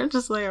door.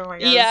 Just like, oh my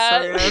god,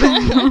 Yeah.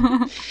 so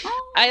good.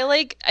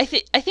 I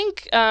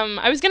think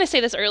I was gonna say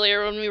this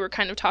earlier when we were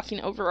kind of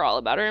talking overall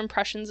about our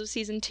impressions of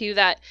season 2,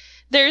 that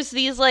there's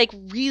these like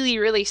really,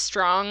 really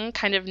strong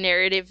kind of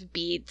narrative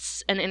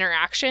beats and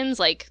interactions,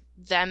 like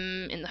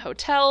them in the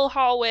hotel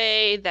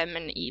hallway, them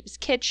in Eve's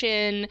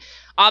kitchen,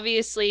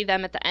 obviously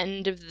them at the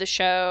end of the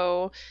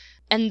show,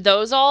 and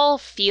those all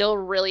feel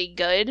really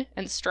good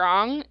and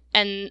strong,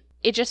 and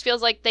it just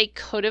feels like they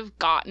could have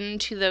gotten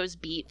to those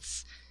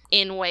beats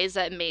in ways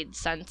that made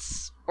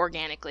sense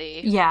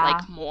organically,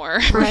 like more.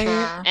 For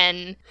sure.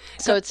 And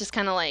so it's just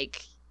kind of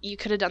like, you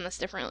could have done this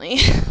differently.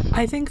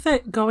 I think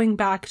that going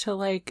back to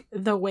like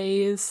the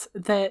ways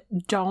that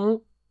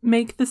don't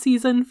make the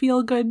season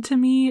feel good to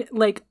me,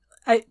 like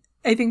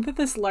I think that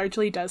this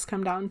largely does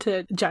come down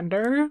to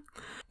gender.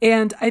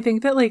 And I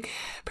think that, like,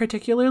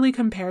 particularly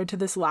compared to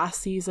this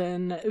last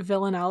season,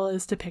 Villanelle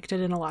is depicted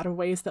in a lot of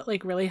ways that,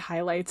 like, really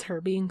highlights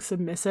her being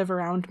submissive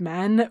around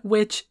men,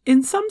 which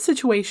in some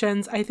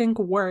situations I think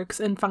works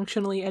and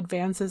functionally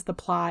advances the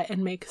plot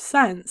and makes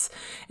sense.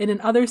 And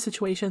in other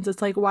situations,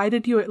 it's like, why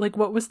did you, like,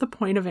 what was the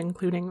point of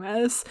including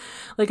this?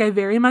 Like, I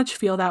very much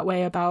feel that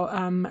way about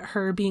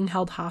her being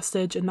held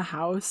hostage in the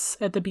house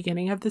at the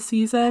beginning of the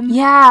season.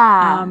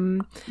 Yeah.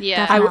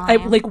 Yeah. I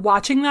like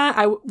watching that.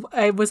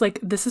 I was like,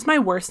 this is my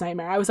worst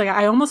nightmare. I was like,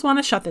 I almost want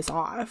to shut this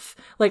off.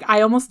 Like,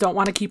 I almost don't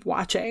want to keep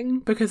watching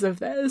because of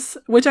this,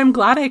 which I'm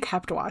glad I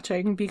kept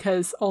watching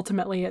because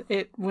ultimately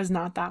it was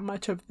not that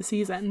much of the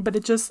season, but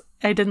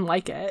I didn't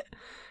like it.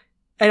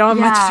 I don't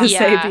have much to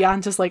say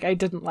beyond just like, I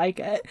didn't like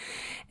it.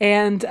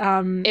 And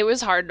it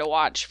was hard to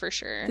watch for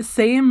sure.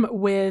 Same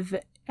with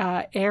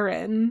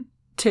Aaron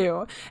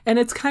too. And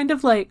it's kind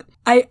of like,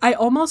 I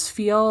almost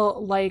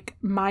feel like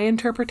my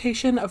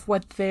interpretation of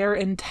what their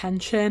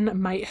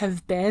intention might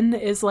have been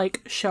is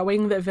like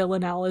showing that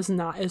Villanelle is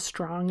not as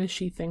strong as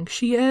she thinks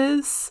she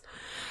is.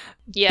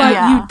 Yeah.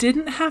 But you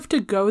didn't have to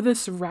go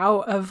this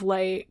route of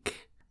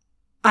like,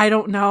 I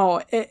don't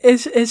know.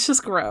 It's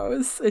just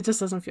gross. It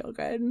just doesn't feel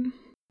good.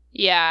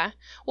 Yeah.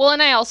 Well,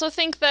 and I also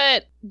think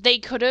that they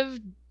could have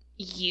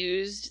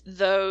used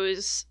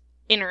those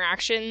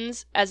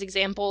interactions as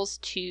examples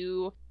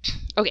to...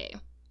 Okay,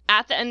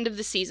 at the end of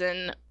the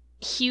season,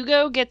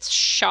 Hugo gets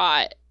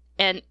shot,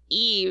 and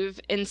Eve,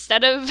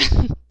 instead of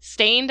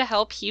staying to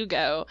help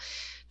Hugo,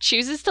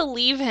 chooses to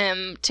leave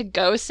him to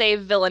go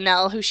save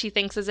Villanelle, who she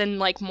thinks is in,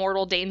 like,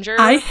 mortal danger.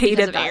 I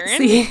hated that Aaron.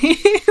 scene.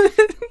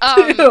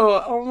 Too.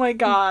 Oh my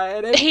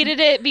god. Hated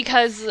it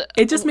because...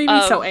 It just made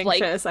me so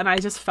anxious, and I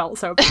just felt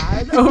so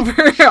bad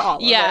over all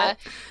of it.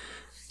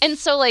 And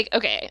so, like,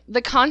 okay,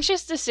 the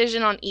conscious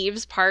decision on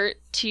Eve's part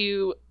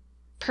to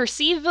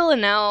perceive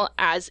Villanelle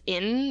as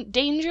in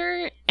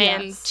danger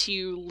and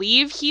to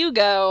leave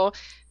Hugo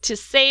to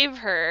save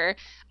her,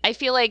 I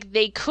feel like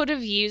they could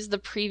have used the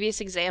previous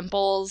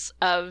examples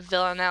of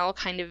Villanelle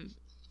kind of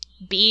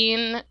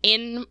being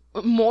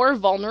more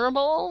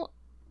vulnerable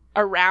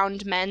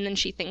around men than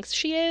she thinks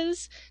she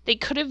is, they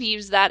could have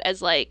used that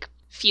as like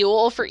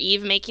fuel for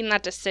Eve making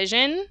that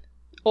decision,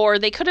 or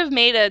they could have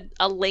made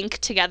a link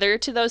together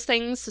to those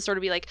things to sort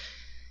of be like,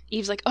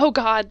 Eve's like, oh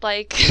god,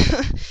 like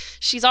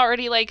she's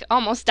already like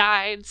almost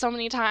died so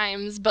many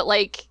times, but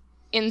like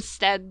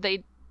instead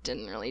they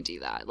didn't really do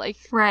that. Like,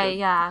 right,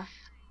 yeah.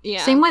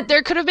 Yeah. Same with,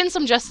 there could have been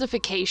some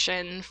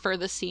justification for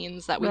the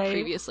scenes that we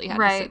previously had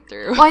to sit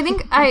through. Well, I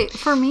think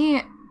for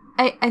me,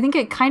 I think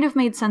it kind of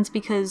made sense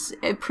because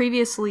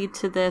previously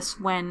to this,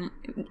 when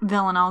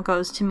Villanelle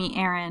goes to meet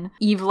Aaron,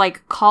 Eve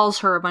like calls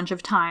her a bunch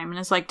of time and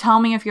is like, "Tell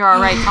me if you're all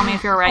right. Tell me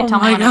if you're all right. Tell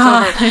me when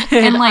it's over."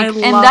 And like,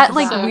 and that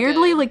like so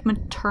weirdly good. like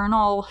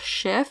maternal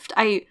shift.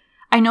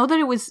 I know that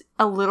it was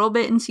a little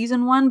bit in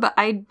season 1, but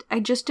I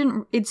just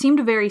didn't. It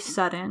seemed very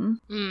sudden.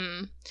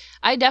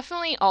 I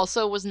definitely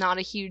also was not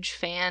a huge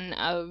fan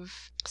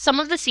of some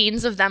of the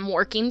scenes of them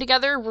working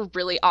together. Were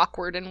really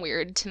awkward and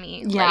weird to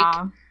me.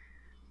 Yeah.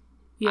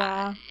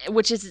 Yeah.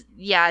 Which is,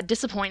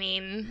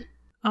 disappointing.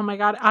 Oh my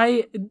god.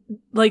 I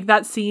like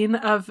that scene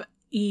of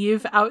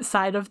Eve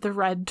outside of the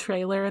red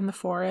trailer in the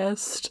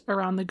forest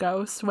around the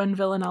ghost when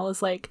Villanelle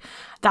is like,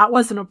 that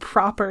wasn't a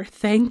proper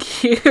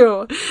thank you.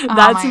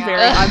 That's a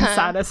very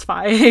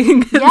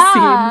unsatisfying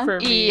scene for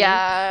me.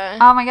 Yeah.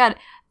 Oh my god.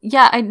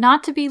 Yeah,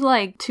 not to be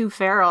like too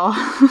feral.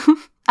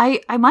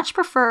 I much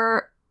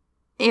prefer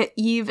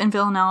Eve and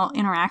Villanelle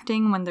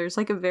interacting when there's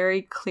like a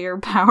very clear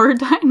power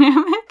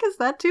dynamic. Is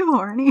that too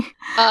horny?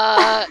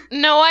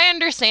 No, I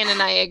understand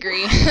and I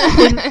agree.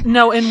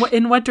 No,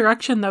 in what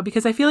direction though?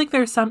 Because I feel like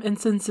there's some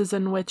instances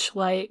in which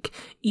like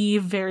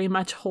Eve very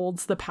much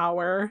holds the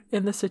power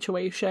in the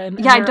situation.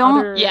 Yeah, I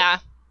don't.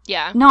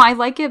 Yeah. No, I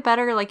like it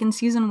better like in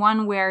season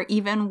 1 where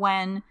even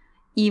when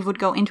Eve would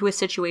go into a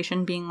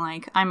situation being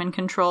like, I'm in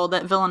control,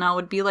 that Villanelle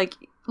would be like,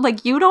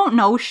 you don't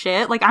know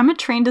shit. Like, I'm a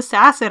trained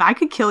assassin. I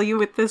could kill you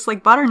with this,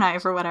 like, butter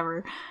knife or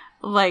whatever.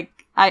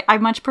 Like, I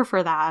much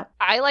prefer that.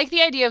 I like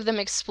the idea of them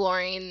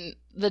exploring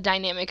the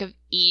dynamic of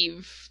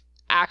Eve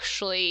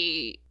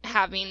actually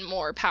having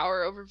more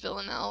power over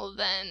Villanelle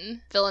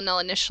than Villanelle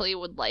initially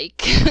would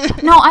like.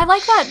 No, I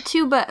like that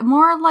too, but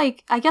more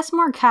like, I guess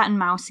more cat and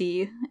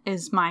mousey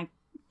is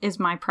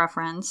my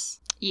preference.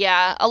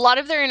 Yeah, a lot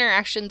of their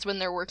interactions when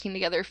they're working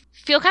together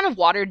feel kind of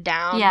watered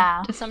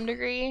down to some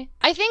degree.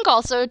 I think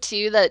also,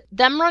 too, that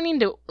them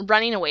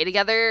running away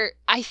together,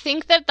 I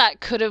think that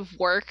could have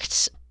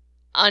worked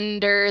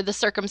under the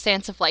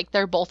circumstance of, like,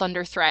 they're both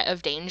under threat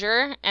of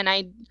danger. And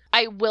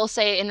I will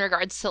say in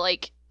regards to,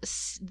 like,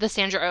 the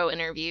Sandra Oh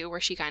interview where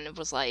she kind of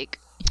was like,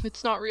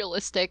 it's not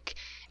realistic.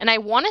 And I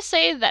want to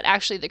say that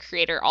actually the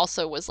creator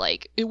also was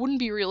like, it wouldn't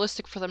be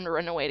realistic for them to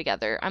run away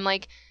together. I'm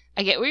like,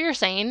 I get what you're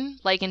saying,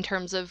 like, in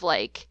terms of,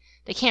 like,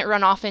 they can't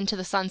run off into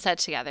the sunset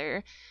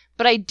together.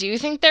 But I do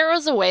think there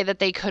was a way that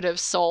they could have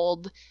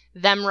sold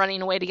them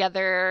running away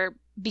together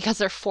because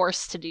they're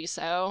forced to do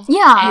so.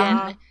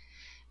 Yeah. And,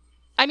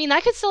 I mean,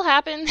 that could still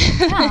happen.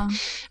 Yeah.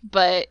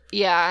 But,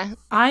 yeah.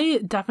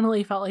 I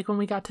definitely felt like when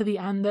we got to the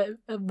end that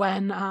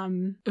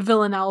when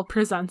Villanelle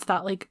presents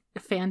that, like,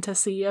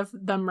 fantasy of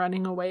them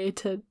running away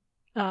to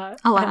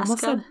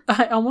Alaska.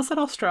 I almost said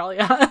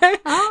Australia.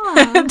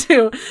 Oh.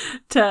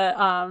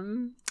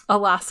 to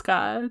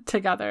Alaska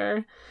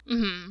together.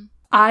 Mm-hmm.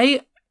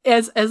 I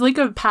as like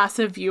a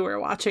passive viewer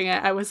watching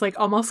it, I was like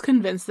almost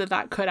convinced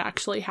that could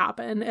actually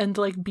happen and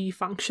like be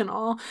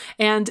functional.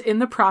 And in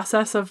the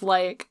process of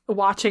like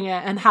watching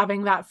it and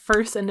having that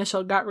first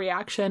initial gut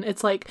reaction,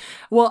 it's like,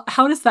 well,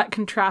 how does that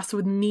contrast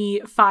with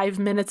me 5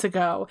 minutes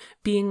ago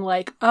being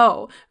like,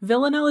 oh,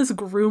 Villanelle is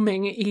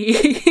grooming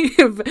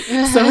Eve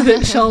so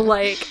that she'll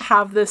like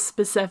have this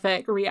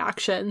specific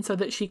reaction so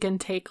that she can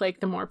take like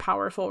the more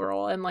powerful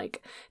role and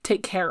like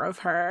take care of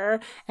her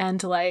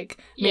and like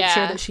make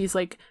sure that she's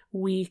like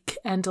weak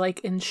and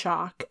like in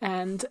shock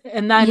and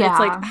then it's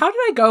like, how did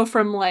I go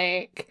from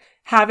like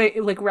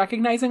having like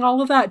recognizing all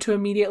of that to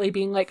immediately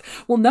being like,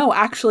 well, no,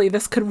 actually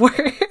this could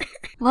work.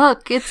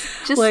 Look,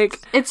 it's just like,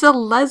 it's a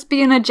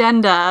lesbian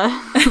agenda.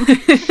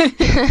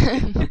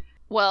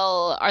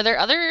 Well, are there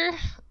other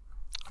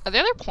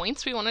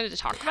points we wanted to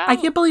talk about? I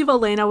can't believe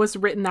Elena was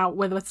written out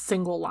with a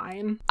single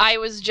line. I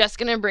was just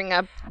gonna bring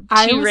up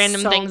I two was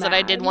random so things that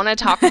I did mad. want to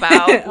talk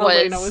about.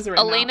 Elena was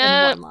written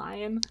out in one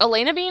line.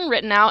 Elena being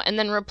written out and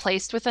then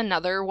replaced with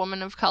another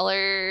woman of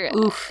color.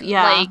 Oof,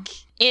 yeah. Like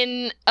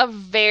in a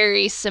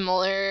very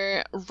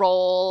similar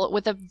role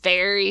with a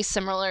very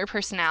similar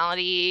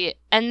personality,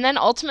 and then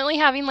ultimately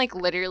having like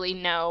literally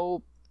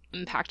no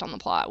impact on the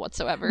plot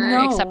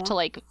whatsoever, except to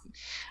like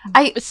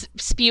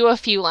spew a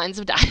few lines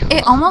of dialogue.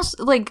 It almost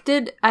like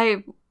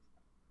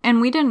and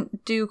we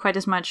didn't do quite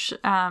as much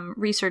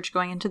research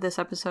going into this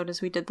episode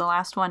as we did the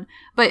last one,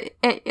 but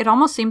it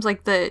almost seems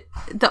like the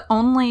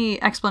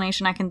only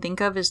explanation I can think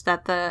of is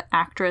that the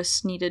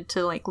actress needed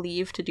to like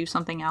leave to do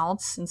something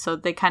else, and so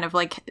they kind of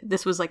like,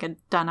 this was like a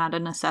done out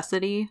of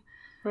necessity.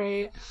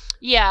 Right.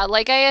 Yeah,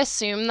 like I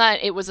assume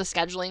that it was a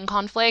scheduling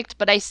conflict,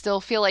 but I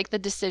still feel like the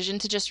decision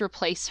to just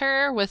replace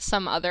her with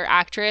some other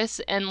actress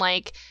and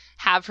like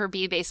have her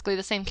be basically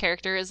the same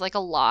character is like a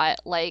lot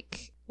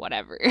like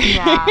whatever.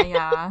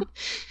 Yeah.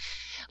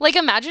 Like,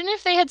 imagine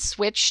if they had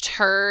switched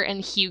her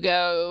and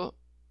Hugo,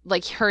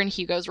 like her and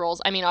Hugo's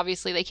roles. I mean,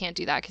 obviously they can't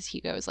do that because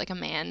Hugo is like a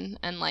man,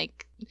 and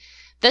like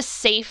the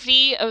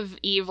safety of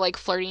Eve like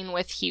flirting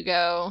with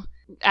Hugo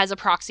as a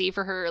proxy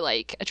for her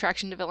like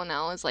attraction to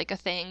Villanelle is like a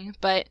thing,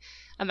 but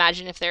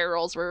imagine if their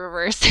roles were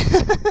reversed.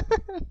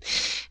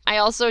 I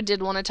also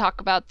did want to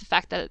talk about the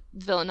fact that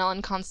Villanelle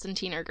and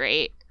Constantine are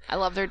great. I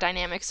love their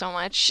dynamic so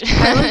much.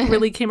 I like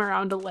really came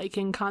around to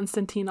liking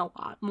Constantine a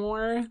lot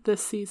more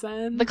this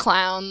season. The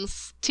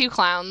clowns. 2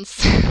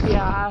 clowns.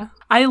 Yeah.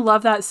 I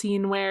love that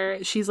scene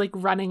where she's like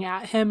running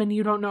at him and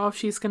you don't know if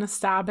she's going to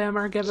stab him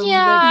or give him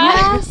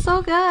Yeah,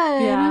 so good.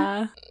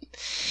 Yeah.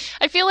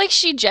 I feel like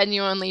she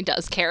genuinely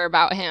does care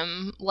about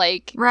him.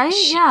 Like, right?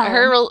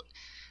 Yeah.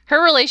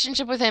 Her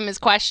relationship with him is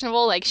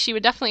questionable. Like, she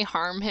would definitely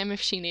harm him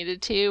if she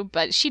needed to,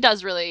 but she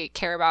does really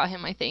care about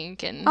him, I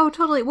think. And oh,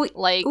 totally.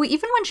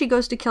 Even when she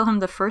goes to kill him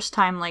the first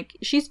time, like,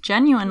 she's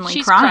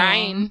genuinely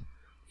crying.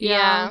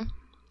 Yeah.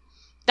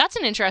 That's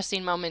an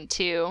interesting moment,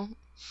 too.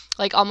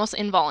 Like, almost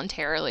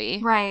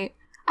involuntarily. Right.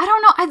 I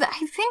don't know.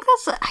 I think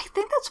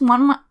that's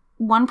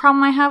one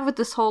problem I have with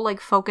this whole, like,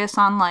 focus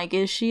on, like,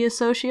 is she a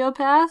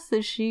sociopath?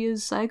 Is she a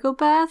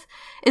psychopath?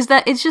 Is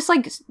that it's just,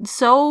 like,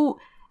 so...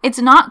 It's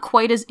not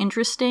quite as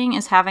interesting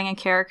as having a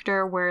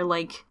character where,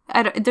 like,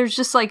 there's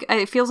just, like,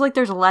 it feels like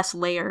there's less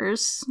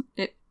layers,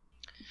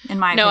 in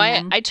my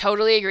opinion. No, I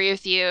totally agree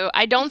with you.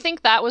 I don't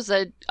think that was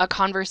a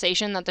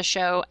conversation that the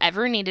show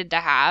ever needed to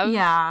have,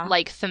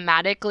 like,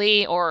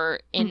 thematically or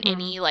in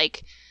any,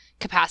 like,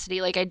 capacity.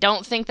 Like, I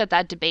don't think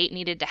that debate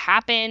needed to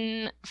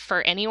happen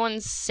for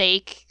anyone's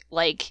sake.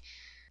 Like,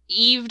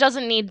 Eve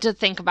doesn't need to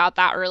think about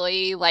that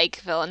really. Like,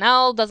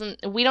 Villanelle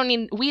doesn't.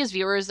 We as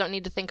viewers don't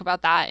need to think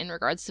about that in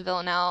regards to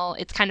Villanelle.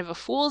 It's kind of a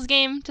fool's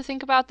game to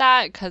think about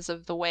that because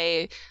of the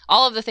way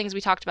all of the things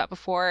we talked about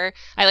before.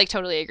 I like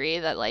totally agree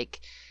that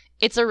like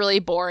it's a really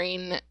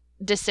boring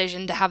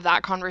decision to have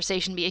that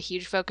conversation be a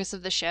huge focus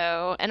of the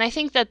show. And I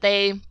think that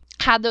they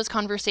had those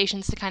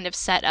conversations to kind of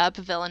set up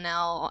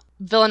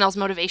Villanelle's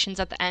motivations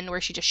at the end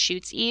where she just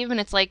shoots Eve, and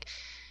it's like,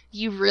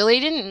 you really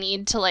didn't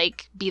need to,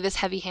 like, be this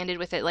heavy-handed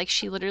with it. Like,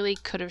 she literally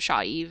could have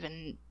shot Eve,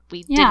 and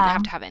we didn't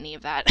have to have any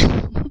of that.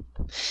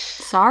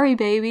 Sorry,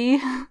 baby.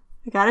 I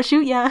gotta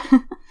shoot ya.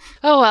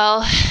 Oh,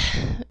 well.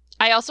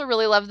 I also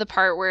really love the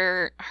part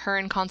where her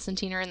and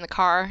Constantine are in the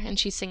car, and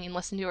she's singing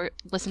Listen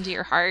to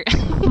Your Heart.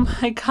 Oh,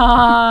 my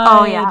God.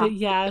 Oh, yeah.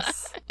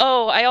 Yes.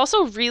 Oh, I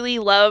also really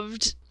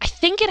loved... I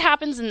think it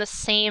happens in the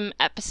same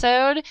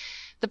episode.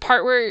 The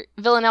part where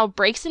Villanelle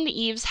breaks into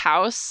Eve's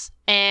house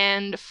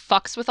and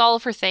fucks with all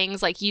of her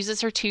things, like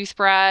uses her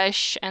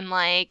toothbrush and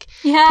like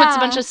puts a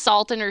bunch of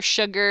salt in her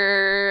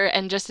sugar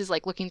and just is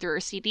like looking through her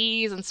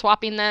CDs and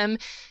swapping them.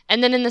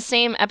 And then in the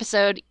same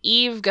episode,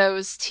 Eve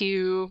goes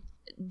to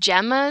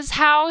Gemma's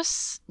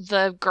house,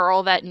 the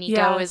girl that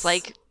Nico is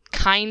like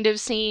kind of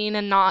seen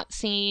and not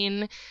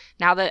seen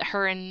now that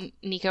her and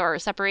Nico are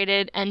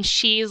separated, and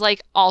she's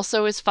like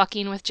also is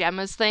fucking with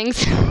Gemma's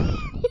things.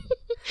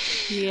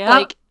 Yeah.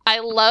 Like, I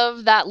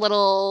love that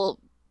little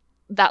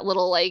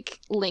like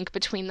link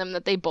between them,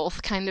 that they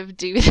both kind of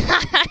do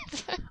that.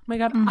 Oh my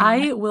God.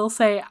 I will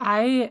say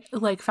I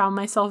like found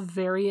myself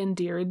very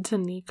endeared to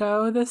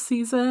Nico this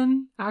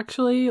season,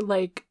 actually,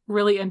 like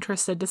really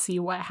interested to see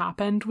what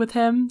happened with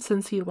him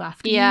since he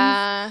left.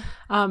 Yeah.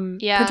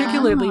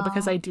 Particularly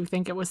because I do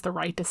think it was the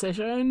right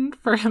decision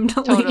for him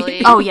to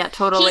leave. Oh yeah,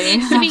 totally. He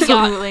needs to be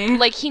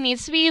Absolutely. he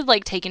needs to be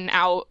like taken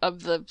out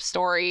of the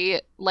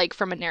story, like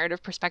from a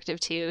narrative perspective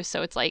too.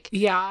 So it's like,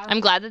 I'm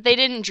glad that they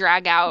didn't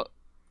drag out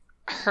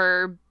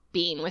her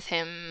being with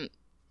him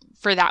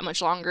for that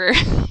much longer.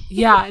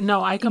 Yeah,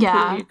 no, I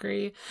completely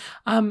agree.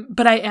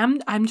 But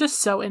I'm just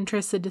so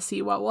interested to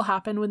see what will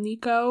happen with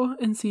Nico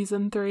in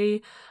season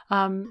 3.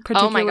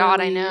 Particularly oh my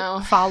God, I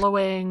know.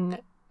 Following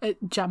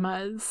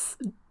Gemma's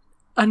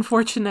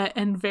unfortunate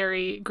and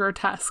very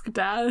grotesque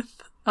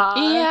death.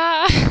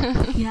 Yeah.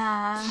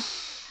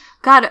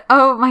 God,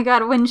 oh my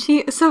God, when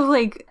so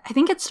like, I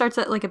think it starts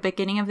at like a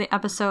beginning of the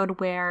episode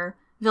where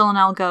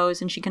Villanelle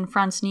goes and she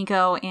confronts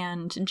Nico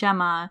and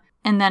Gemma,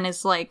 and then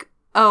is like,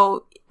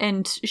 oh,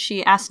 and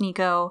she asks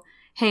Nico,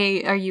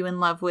 hey, are you in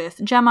love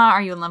with Gemma?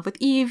 Are you in love with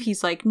Eve?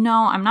 He's like,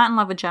 no, I'm not in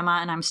love with Gemma,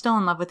 and I'm still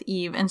in love with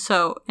Eve. And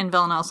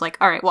Villanelle's like,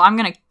 all right, well, I'm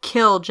gonna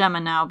kill Gemma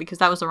now because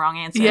that was the wrong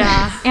answer.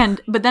 Yeah.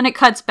 But then it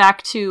cuts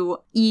back to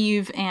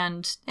Eve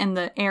and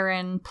the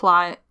Aaron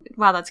plot.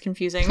 Wow, that's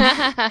confusing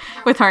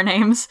with our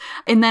names.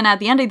 And then at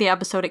the end of the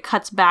episode, it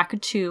cuts back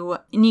to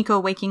Nico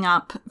waking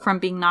up from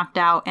being knocked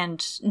out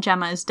and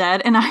Gemma is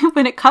dead. And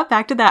when it cut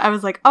back to that, I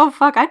was like, oh,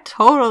 fuck, I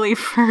totally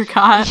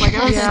forgot. Like,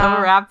 I was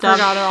so wrapped up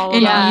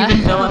in Eve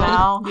and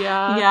Villanelle.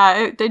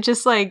 Yeah, it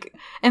just like,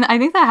 and I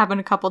think that happened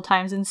a couple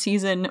times in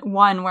season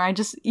 1 where I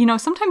just,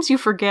 sometimes you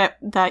forget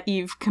that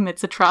Eve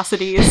commits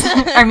atrocities.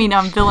 I mean,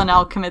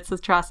 Villanelle commits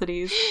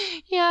atrocities.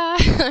 Yeah.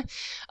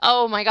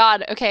 Oh my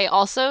God. Okay,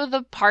 also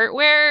the part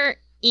where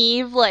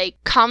Eve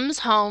like comes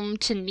home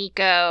to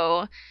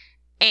Nico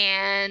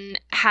and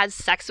has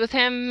sex with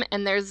him,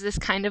 and there's this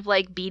kind of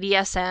like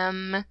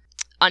BDSM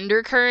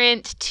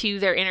undercurrent to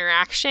their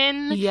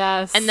interaction.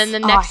 Yes. And then the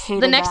I next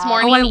hated that.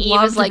 morning, I Eve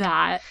is loved like,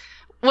 that.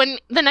 when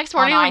the next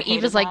morning I when Eve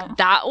hated is like, that.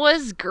 that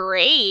was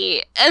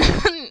great, and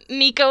then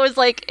Nico is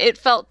like, it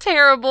felt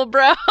terrible,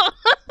 bro.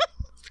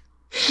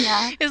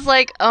 Yeah. Is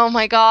like, oh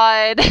my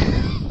god.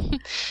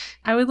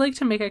 I would like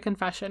to make a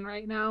confession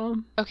right now,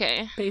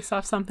 Okay. based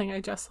off something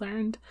I just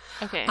learned.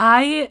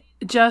 Okay.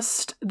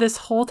 This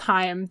whole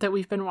time that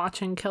we've been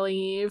watching Killing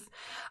Eve,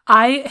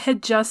 I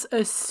had just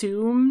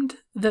assumed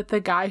that the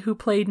guy who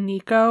played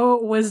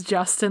Nico was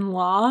Justin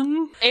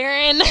Long.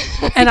 Aaron.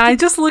 And I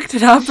just looked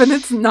it up and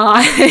it's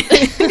not.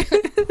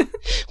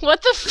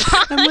 What the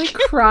fuck? I'm like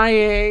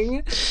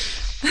crying.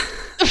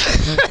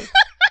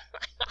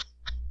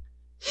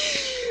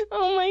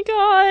 Oh my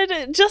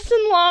god. Justin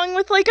Long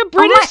with like a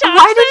British accent.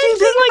 why did you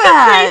think and, like,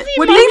 that? A crazy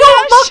What do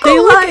you mustache. They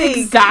look alike.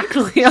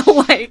 exactly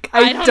alike.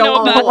 I don't know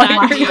don't know about what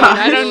that. you're Dude.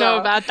 talking I don't know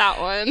about. about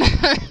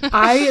that one.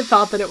 I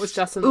thought that it was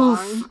Justin Oof.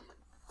 Long.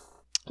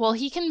 Well,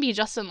 he can be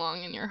Justin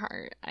Long in your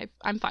heart.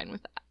 I'm fine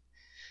with that.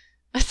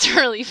 That's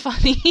really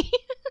funny.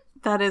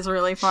 That is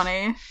really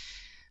funny.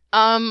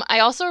 I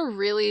also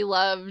really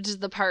loved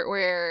the part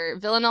where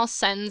Villanelle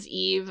sends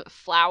Eve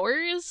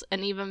flowers,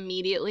 and Eve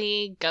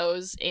immediately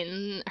goes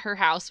in her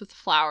house with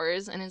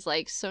flowers and is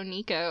like, so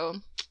Nico,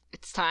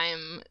 it's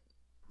time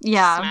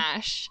Yeah. to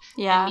smash.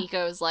 Yeah. And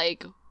Nico's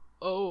like,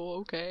 oh,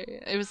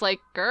 okay. It was like,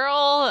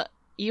 girl,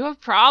 you have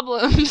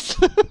problems.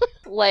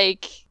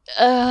 Like,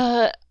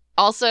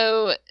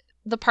 also,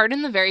 the part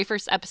in the very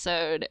first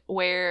episode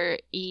where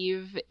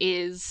Eve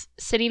is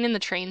sitting in the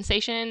train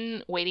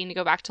station waiting to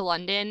go back to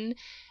London,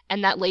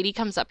 and that lady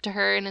comes up to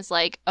her and is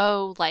like,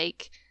 oh,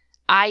 like,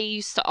 I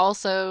used to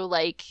also,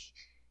 like,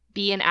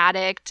 be an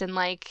addict, and,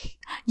 like,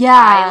 Yeah.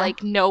 I,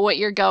 like, know what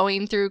you're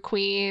going through,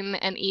 Queen.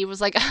 And Eve was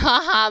like,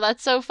 haha,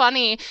 that's so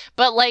funny.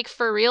 But, like,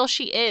 for real,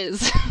 she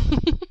is.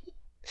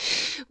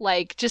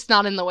 Like, just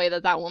not in the way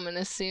that woman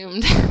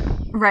assumed.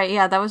 Right,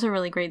 yeah, that was a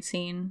really great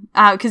scene.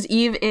 Because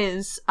Eve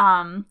is,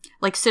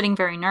 like, sitting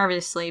very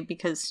nervously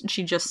because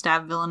she just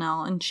stabbed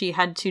Villanelle, and she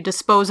had to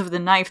dispose of the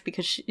knife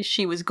because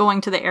she was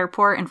going to the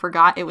airport and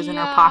forgot it was in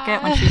her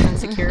pocket when she was in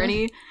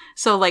security.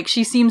 So, like,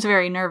 she seems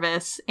very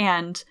nervous,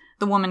 and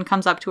the woman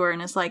comes up to her and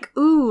is like,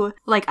 ooh,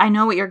 like, I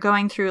know what you're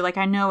going through, like,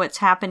 I know what's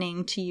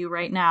happening to you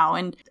right now.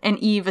 And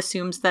Eve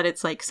assumes that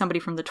it's, like, somebody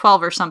from the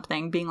 12 or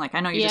something, being like, I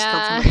know you just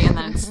killed somebody, and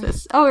then it's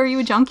this, oh, are you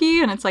a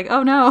junkie? And it's like,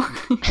 oh, no.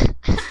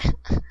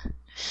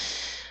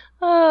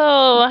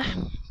 Oh,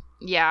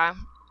 yeah.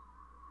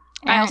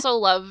 I And- also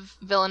love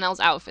Villanelle's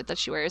outfit that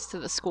she wears to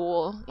the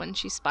school when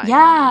she's spying on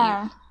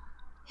Yeah. Eve.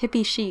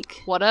 Hippie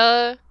chic. What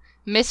a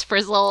Miss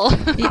Frizzle.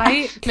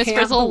 I Miss can't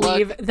Frizzle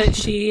believe look. that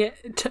she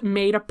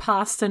made a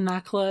pasta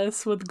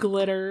necklace with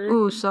glitter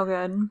Ooh, so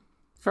good.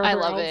 for I her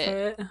love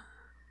it. outfit.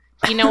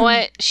 You know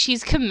what?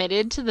 She's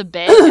committed to the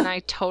bit, and I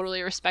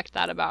totally respect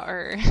that about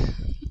her.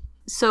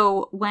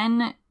 So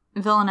when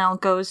Villanelle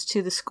goes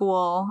to the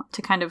school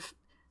to kind of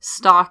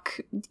stalk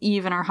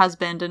Eve and her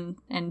husband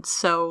and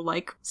sow,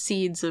 like,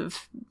 seeds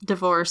of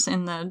divorce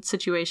in the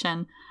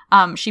situation,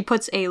 she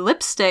puts a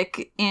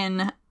lipstick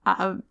in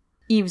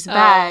Eve's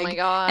bag. Oh my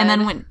god. And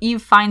then when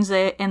Eve finds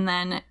it, and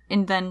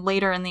then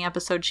later in the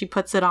episode she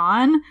puts it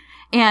on,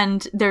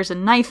 and there's a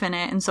knife in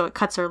it, and so it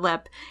cuts her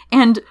lip.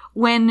 And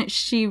when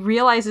she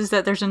realizes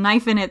that there's a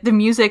knife in it, the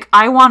music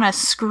 "I Wanna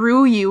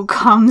Screw You"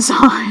 comes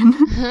on.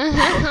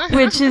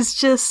 Which is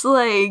just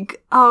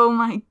like, oh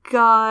my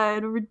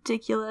god,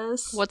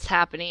 ridiculous. What's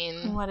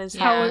happening? What is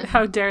Yeah.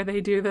 How dare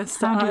they do this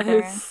to How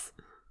dare us?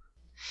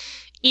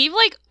 Eve,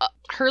 like,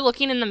 her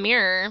looking in the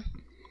mirror,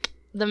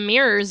 the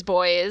mirrors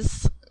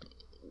boys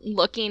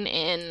looking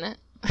in.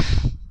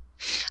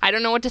 I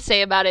don't know what to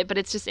say about it, but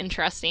it's just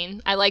interesting.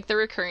 I like the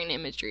recurring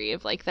imagery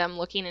of, like, them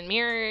looking in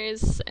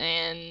mirrors,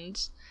 and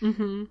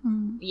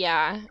Mm-hmm.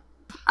 yeah.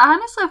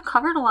 Honestly, I've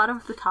covered a lot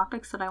of the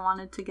topics that I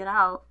wanted to get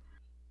out.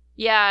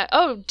 Yeah.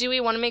 Oh, do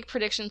we want to make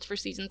predictions for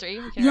season 3?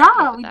 We can Yeah, wrap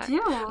it up we with that.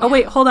 do. Oh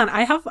wait, hold on.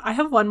 I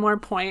have one more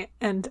point,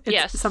 and it's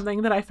Yes.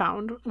 something that I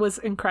found was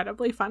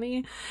incredibly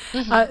funny.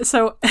 Mhm.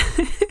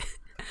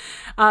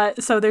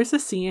 So there's a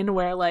scene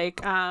where,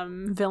 like,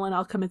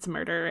 Villanelle commits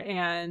murder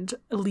and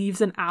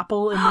leaves an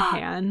apple in the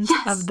hand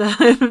Yes! of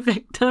the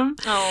victim.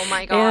 Oh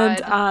my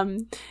god.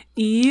 And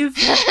Eve,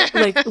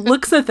 like,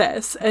 looks at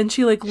this, and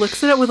she, like,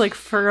 looks at it with, like,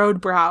 furrowed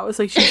brows.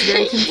 Like, she's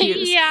very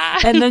confused. Yeah.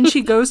 And then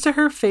she goes to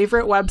her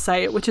favorite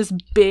website, which is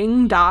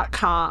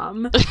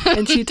Bing.com,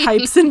 and she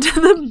types into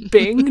the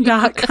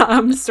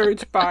Bing.com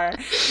search bar,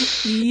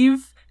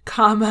 Eve,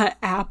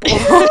 apple,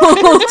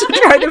 to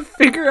try to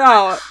figure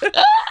out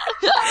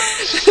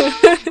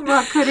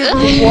What could it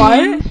be?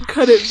 what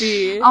could it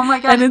be. Oh my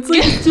god. And it's,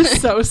 like, it's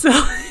just so silly.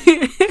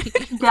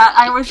 Yeah,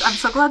 I'm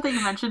so glad that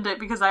you mentioned it,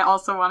 because I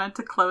also wanted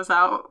to close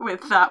out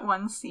with that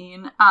one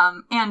scene.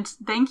 And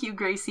thank you,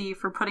 Gracie,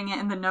 for putting it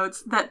in the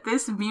notes that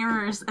this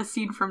mirrors a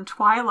scene from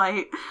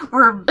Twilight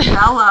where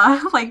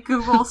Bella, like,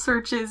 Google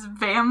searches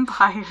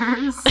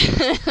vampires.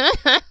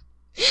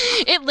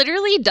 It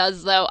literally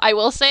does, though. I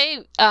will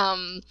say,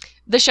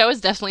 the show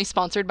is definitely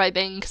sponsored by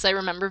Bing, because I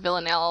remember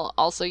Villanelle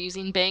also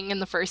using Bing in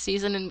the first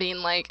season and being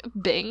like,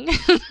 Bing?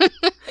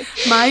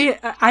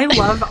 I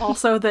love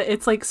also that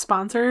it's like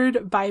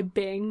sponsored by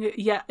Bing,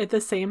 yet at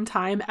the same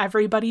time,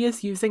 everybody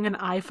is using an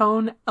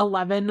iPhone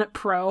 11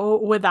 Pro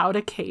without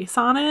a case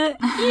on it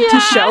to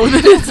show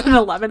that it's an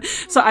 11.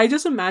 So I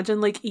just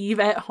imagine like Eve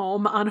at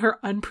home on her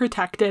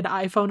unprotected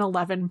iPhone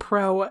 11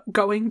 Pro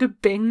going to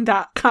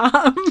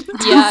Bing.com.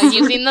 Yeah,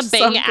 using the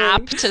Bing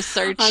app to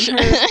search on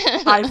her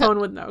iPhone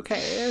with no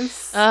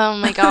case. Oh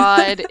my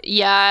god.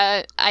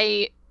 Yeah,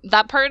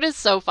 that part is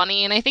so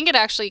funny, and I think it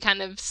actually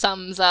kind of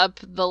sums up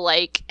the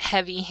like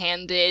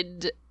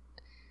heavy-handed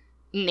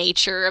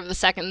nature of the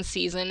second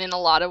season in a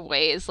lot of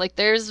ways. Like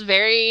there's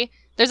a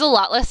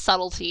lot less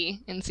subtlety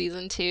in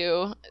season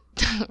 2.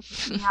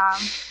 Yeah.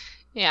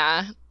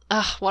 Yeah.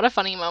 Ugh, what a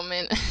funny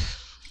moment.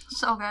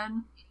 So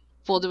good.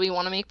 Well, do we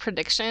want to make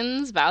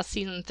predictions about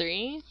season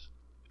 3?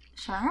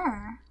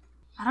 Sure.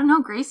 I don't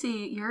know,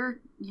 Gracie, you're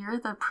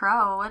the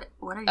pro.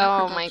 What are your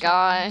Oh my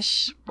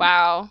gosh.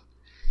 Wow.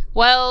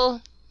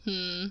 Well,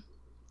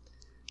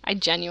 I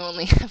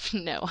genuinely have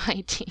no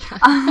idea.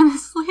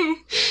 Honestly.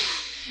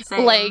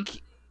 Same.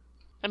 Like,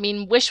 I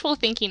mean, wishful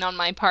thinking on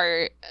my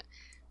part,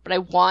 but I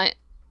want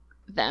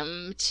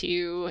them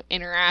to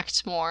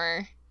interact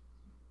more.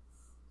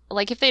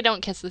 Like, if they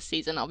don't kiss this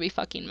season, I'll be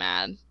fucking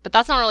mad. But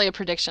that's not really a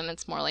prediction.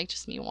 It's more like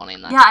just me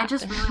wanting that. Yeah, I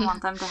just really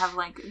want them to have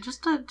like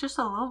just a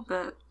little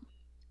bit.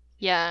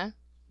 Yeah,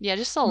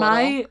 just a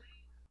little.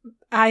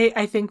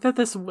 I think that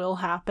this will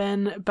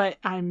happen, but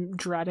I'm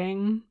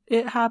dreading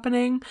it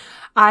happening.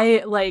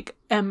 I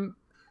am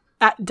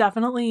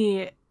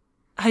definitely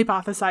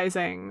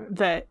hypothesizing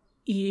that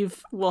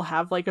Eve will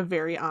have like a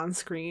very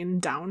on-screen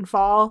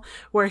downfall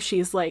where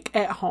she's like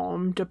at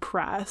home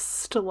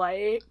depressed,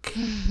 like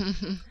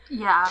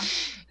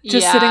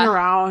just sitting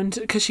around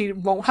because she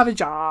won't have a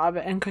job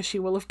and because she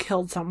will have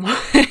killed someone.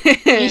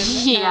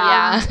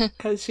 Yeah,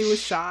 because she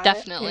was shot.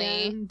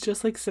 Definitely. And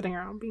just like sitting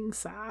around being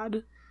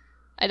sad.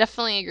 I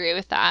definitely agree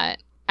with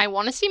that. I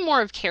want to see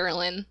more of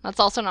Carolyn. That's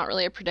also not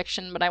really a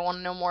prediction, but I want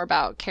to know more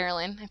about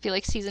Carolyn. I feel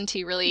like season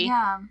 2 really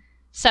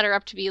set her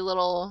up to be a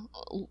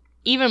little,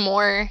 even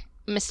more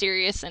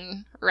mysterious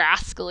and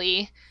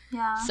rascally.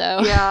 Yeah.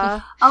 So,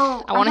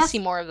 Oh, I want to see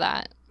more of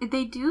that.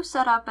 They do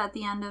set up at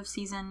the end of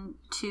season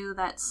 2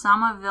 that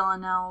some of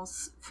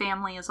Villanelle's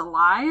family is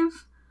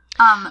alive.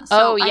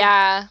 So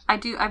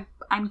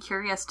I'm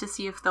curious to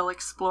see if they'll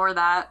explore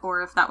that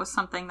or if that was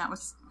something that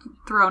was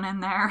thrown in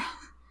there.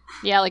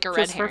 Yeah, like a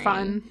red herring. For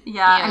fun.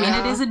 Yeah, I mean,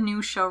 it is a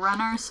new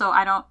showrunner, so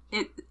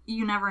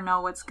you never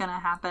know what's gonna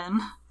happen.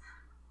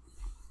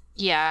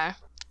 Yeah.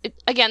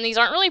 Again, these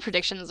aren't really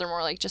predictions, they're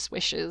more like just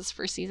wishes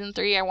for season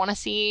 3. I want to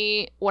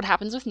see what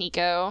happens with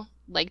Nico.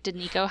 Like, did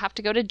Nico have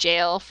to go to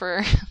jail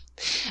for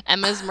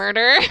Emma's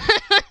murder?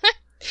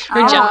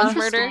 Or Gemma's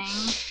murder?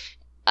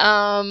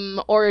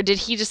 Or did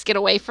he just get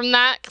away from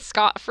that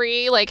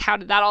scot-free? Like, how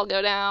did that all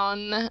go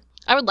down?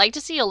 I would like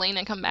to see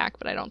Elena come back,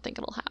 but I don't think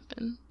it'll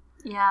happen.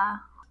 Yeah.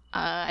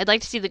 I'd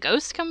like to see the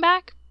ghost come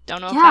back. Don't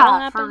know if that'll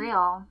happen. Yeah, for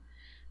real.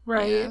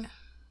 Right.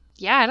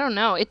 Yeah, I don't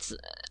know.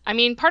 I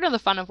mean, part of the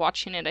fun of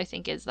watching it, I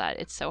think, is that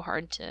it's so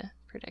hard to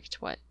predict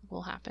what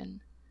will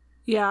happen.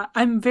 Yeah,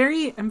 I'm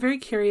very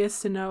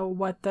curious to know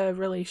what the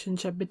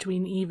relationship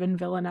between Eve and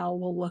Villanelle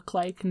will look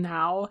like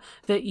now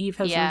that Eve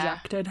has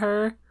rejected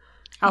her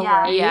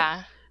outright.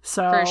 Yeah,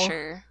 so for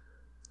sure.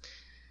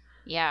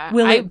 Yeah,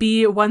 will it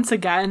be once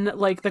again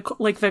like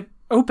the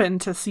open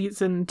to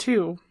season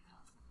 2?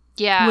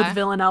 Yeah, with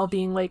Villanelle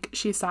being like,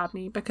 she stabbed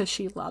me because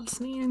she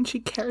loves me and she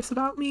cares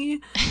about me,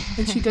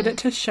 and she did it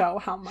to show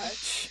how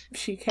much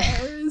she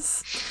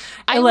cares.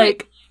 I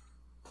don't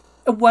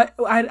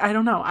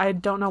know. I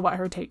don't know what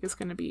her take is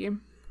going to be.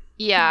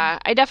 Yeah,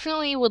 I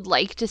definitely would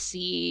like to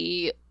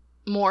see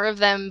more of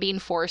them being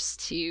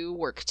forced to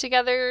work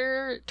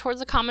together towards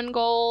a common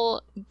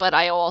goal, but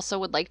I also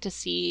would like to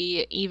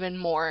see even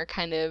more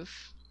kind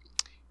of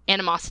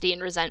animosity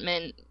and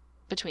resentment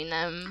between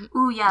them.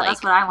 Ooh, yeah, like,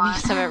 that's what I want.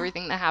 Because of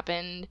everything that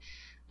happened.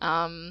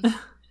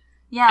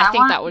 Yeah, I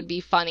think that would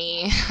be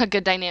funny. A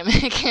good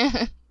dynamic.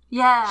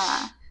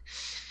 Yeah.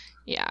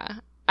 Yeah.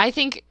 I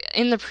think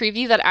in the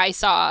preview that I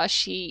saw,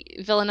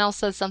 Villanelle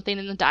says something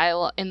in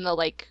the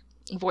like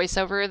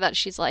voiceover that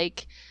she's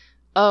like,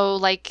 oh,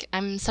 like,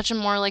 I'm such a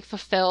more like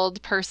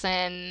fulfilled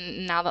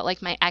person now that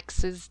like my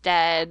ex is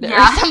dead,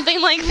 or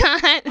something like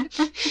that.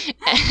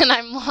 And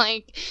I'm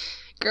like,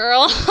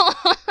 girl,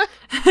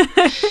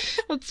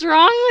 what's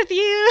wrong with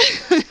you?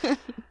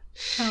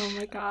 Oh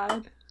my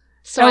god.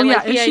 So I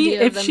like the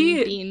idea of them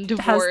being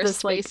divorced,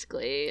 this, like,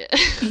 basically.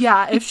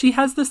 Yeah, if she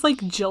has this like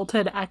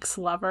jilted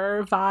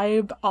ex-lover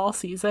vibe all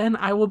season,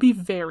 I will be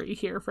very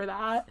here for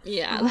that.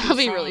 Yeah, that'll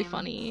be really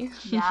funny.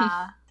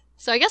 Yeah.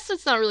 So I guess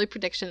it's not really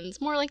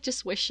predictions, more like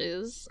just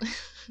wishes.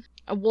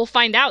 We'll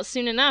find out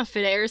soon enough.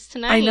 It airs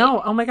tonight. I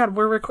know. Oh my god,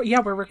 we're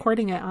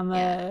recording it on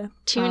the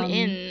tune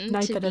in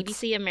night to that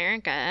BBC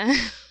America.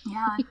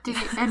 Yeah,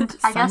 and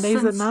I guess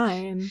Sundays at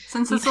 9.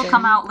 Since this will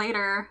come out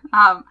later,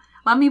 I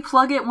let me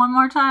plug it one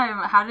more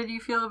time. How did you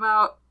feel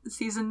about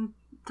season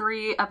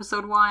 3,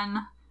 episode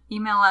 1?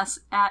 Email us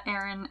at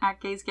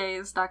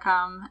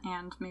aaron@gaysgays.com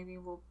and maybe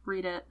we'll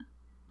read it.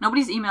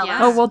 Nobody's emailed us.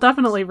 Oh, we'll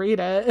definitely read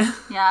it.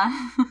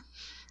 Yeah.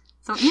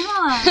 So email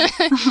us.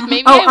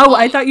 Maybe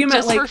I thought you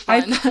meant just like for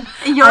fun.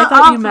 I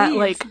thought you meant please.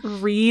 like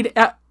read.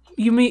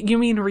 You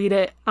mean read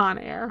it on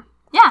air?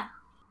 Yeah.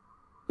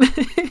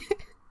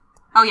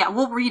 Oh yeah,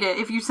 we'll read it.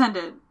 If you send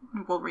it,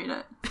 we'll read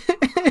it.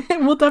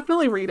 We'll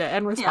definitely read it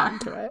and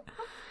respond to it.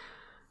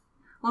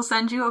 We'll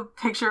send you a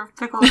picture of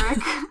Pickle Rick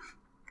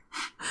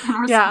in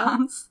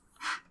response.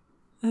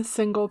 A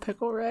single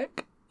Pickle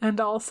Rick. And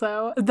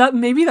also,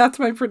 maybe that's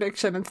my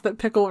prediction. It's that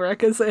Pickle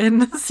Rick is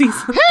in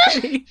season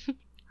 3.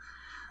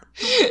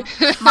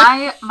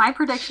 My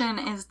prediction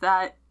is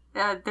that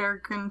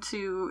they're going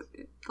to,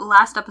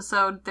 last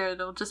episode,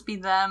 it'll just be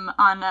them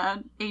on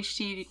a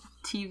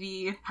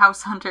HGTV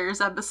House Hunters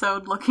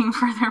episode looking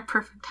for their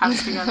perfect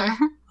house together.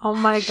 Oh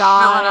my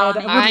god,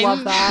 I would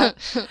love that.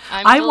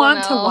 I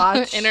want to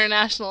watch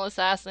International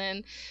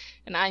Assassin,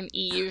 and I'm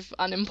Eve,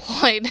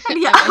 unemployed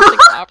Yeah. MI6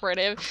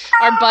 operative.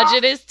 Our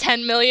budget is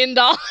 $10 million.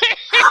 Oh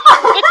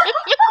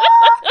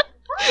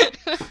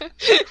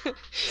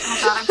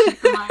god, I'm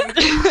keeping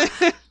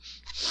my...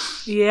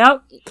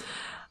 Yep.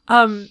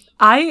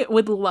 I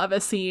would love a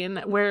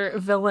scene where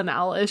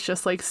Villanelle is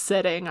just like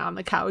sitting on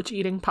the couch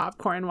eating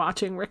popcorn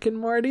watching Rick and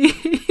Morty.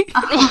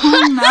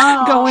 Oh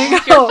no. Going You're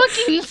out.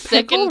 fucking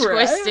sick and Pickle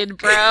Rick. twisted,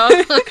 bro.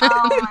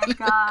 Oh my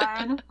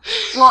god.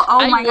 Well,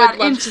 oh my I god. would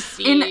love to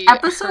see in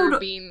episode her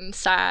being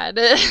sad.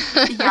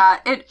 yeah,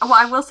 well,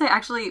 I will say,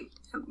 actually,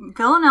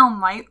 Villanelle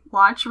might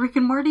watch Rick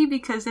and Morty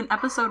because in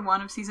episode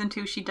 1 of season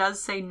 2, she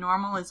does say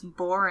normal is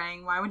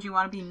boring. Why would you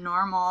want to be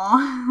normal?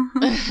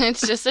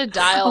 It's just a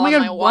dial Oh my on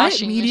god, my what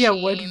washing media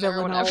machine would or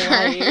Villanelle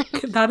whatever.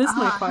 like? That is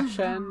my I don't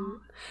question.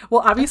 know.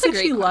 Well, obviously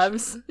great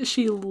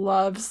she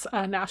loves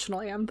national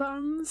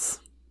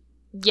anthems.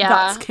 Yeah,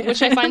 That's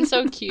which I canon. find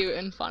so cute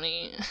and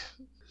funny.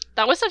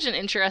 That was such an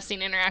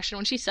interesting interaction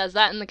when she says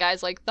that and the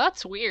guy's like,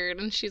 that's weird.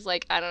 And she's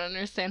like, I don't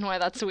understand why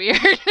that's weird.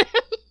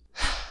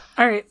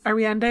 All right, are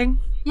we ending?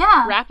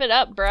 Yeah, Wrap it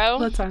up, bro.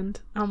 Let's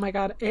end. Oh my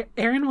god.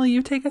 Aaron, will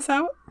you take us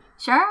out?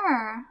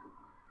 sure.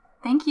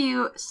 Thank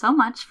you so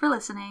much for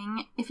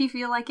listening. If you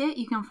feel like it,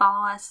 you can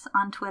follow us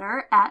on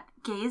Twitter at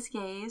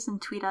GaysGays and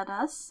tweet at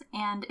us.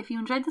 And if you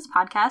enjoyed this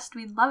podcast,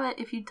 we'd love it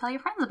if you'd tell your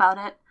friends about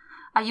it.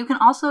 You can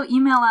also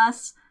email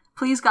us,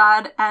 please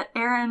God, at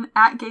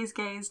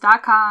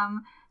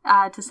aaron@gaysgays.com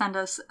to send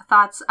us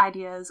thoughts,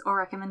 ideas, or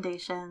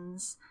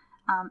recommendations.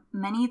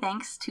 Many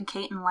thanks to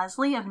Kate and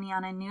Leslie of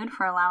Neon and Nude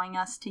for allowing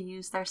us to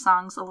use their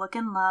songs A Look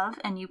in Love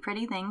and You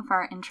Pretty Thing for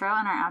our intro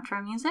and our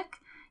outro music.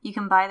 You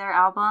can buy their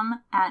album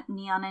at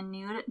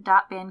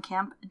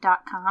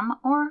neonandnude.bandcamp.com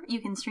or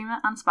you can stream it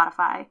on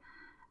Spotify.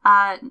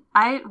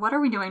 What are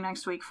we doing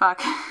next week?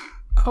 Fuck.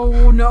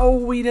 Oh no,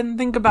 we didn't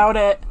think about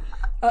it.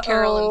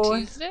 Carol Uh-oh.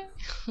 and Tuesday?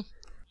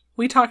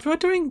 We talked about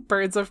doing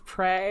Birds of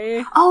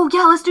Prey. Oh,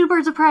 yeah, let's do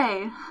Birds of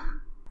Prey.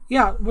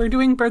 Yeah, we're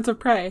doing Birds of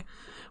Prey.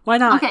 Why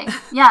not? Okay,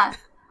 yeah.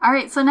 All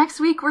right, so next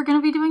week we're going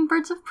to be doing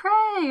Birds of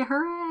Prey.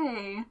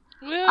 Hooray.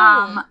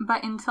 Woo.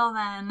 But until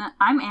then,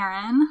 I'm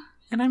Erin.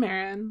 And I'm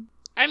Aaron.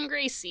 I'm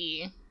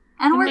Gracie.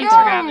 And we're Thanks gay.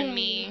 for having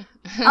me.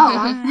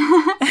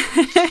 Oh.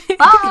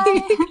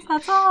 Bye.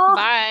 That's all.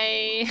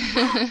 Bye.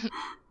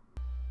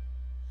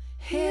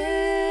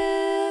 Hey.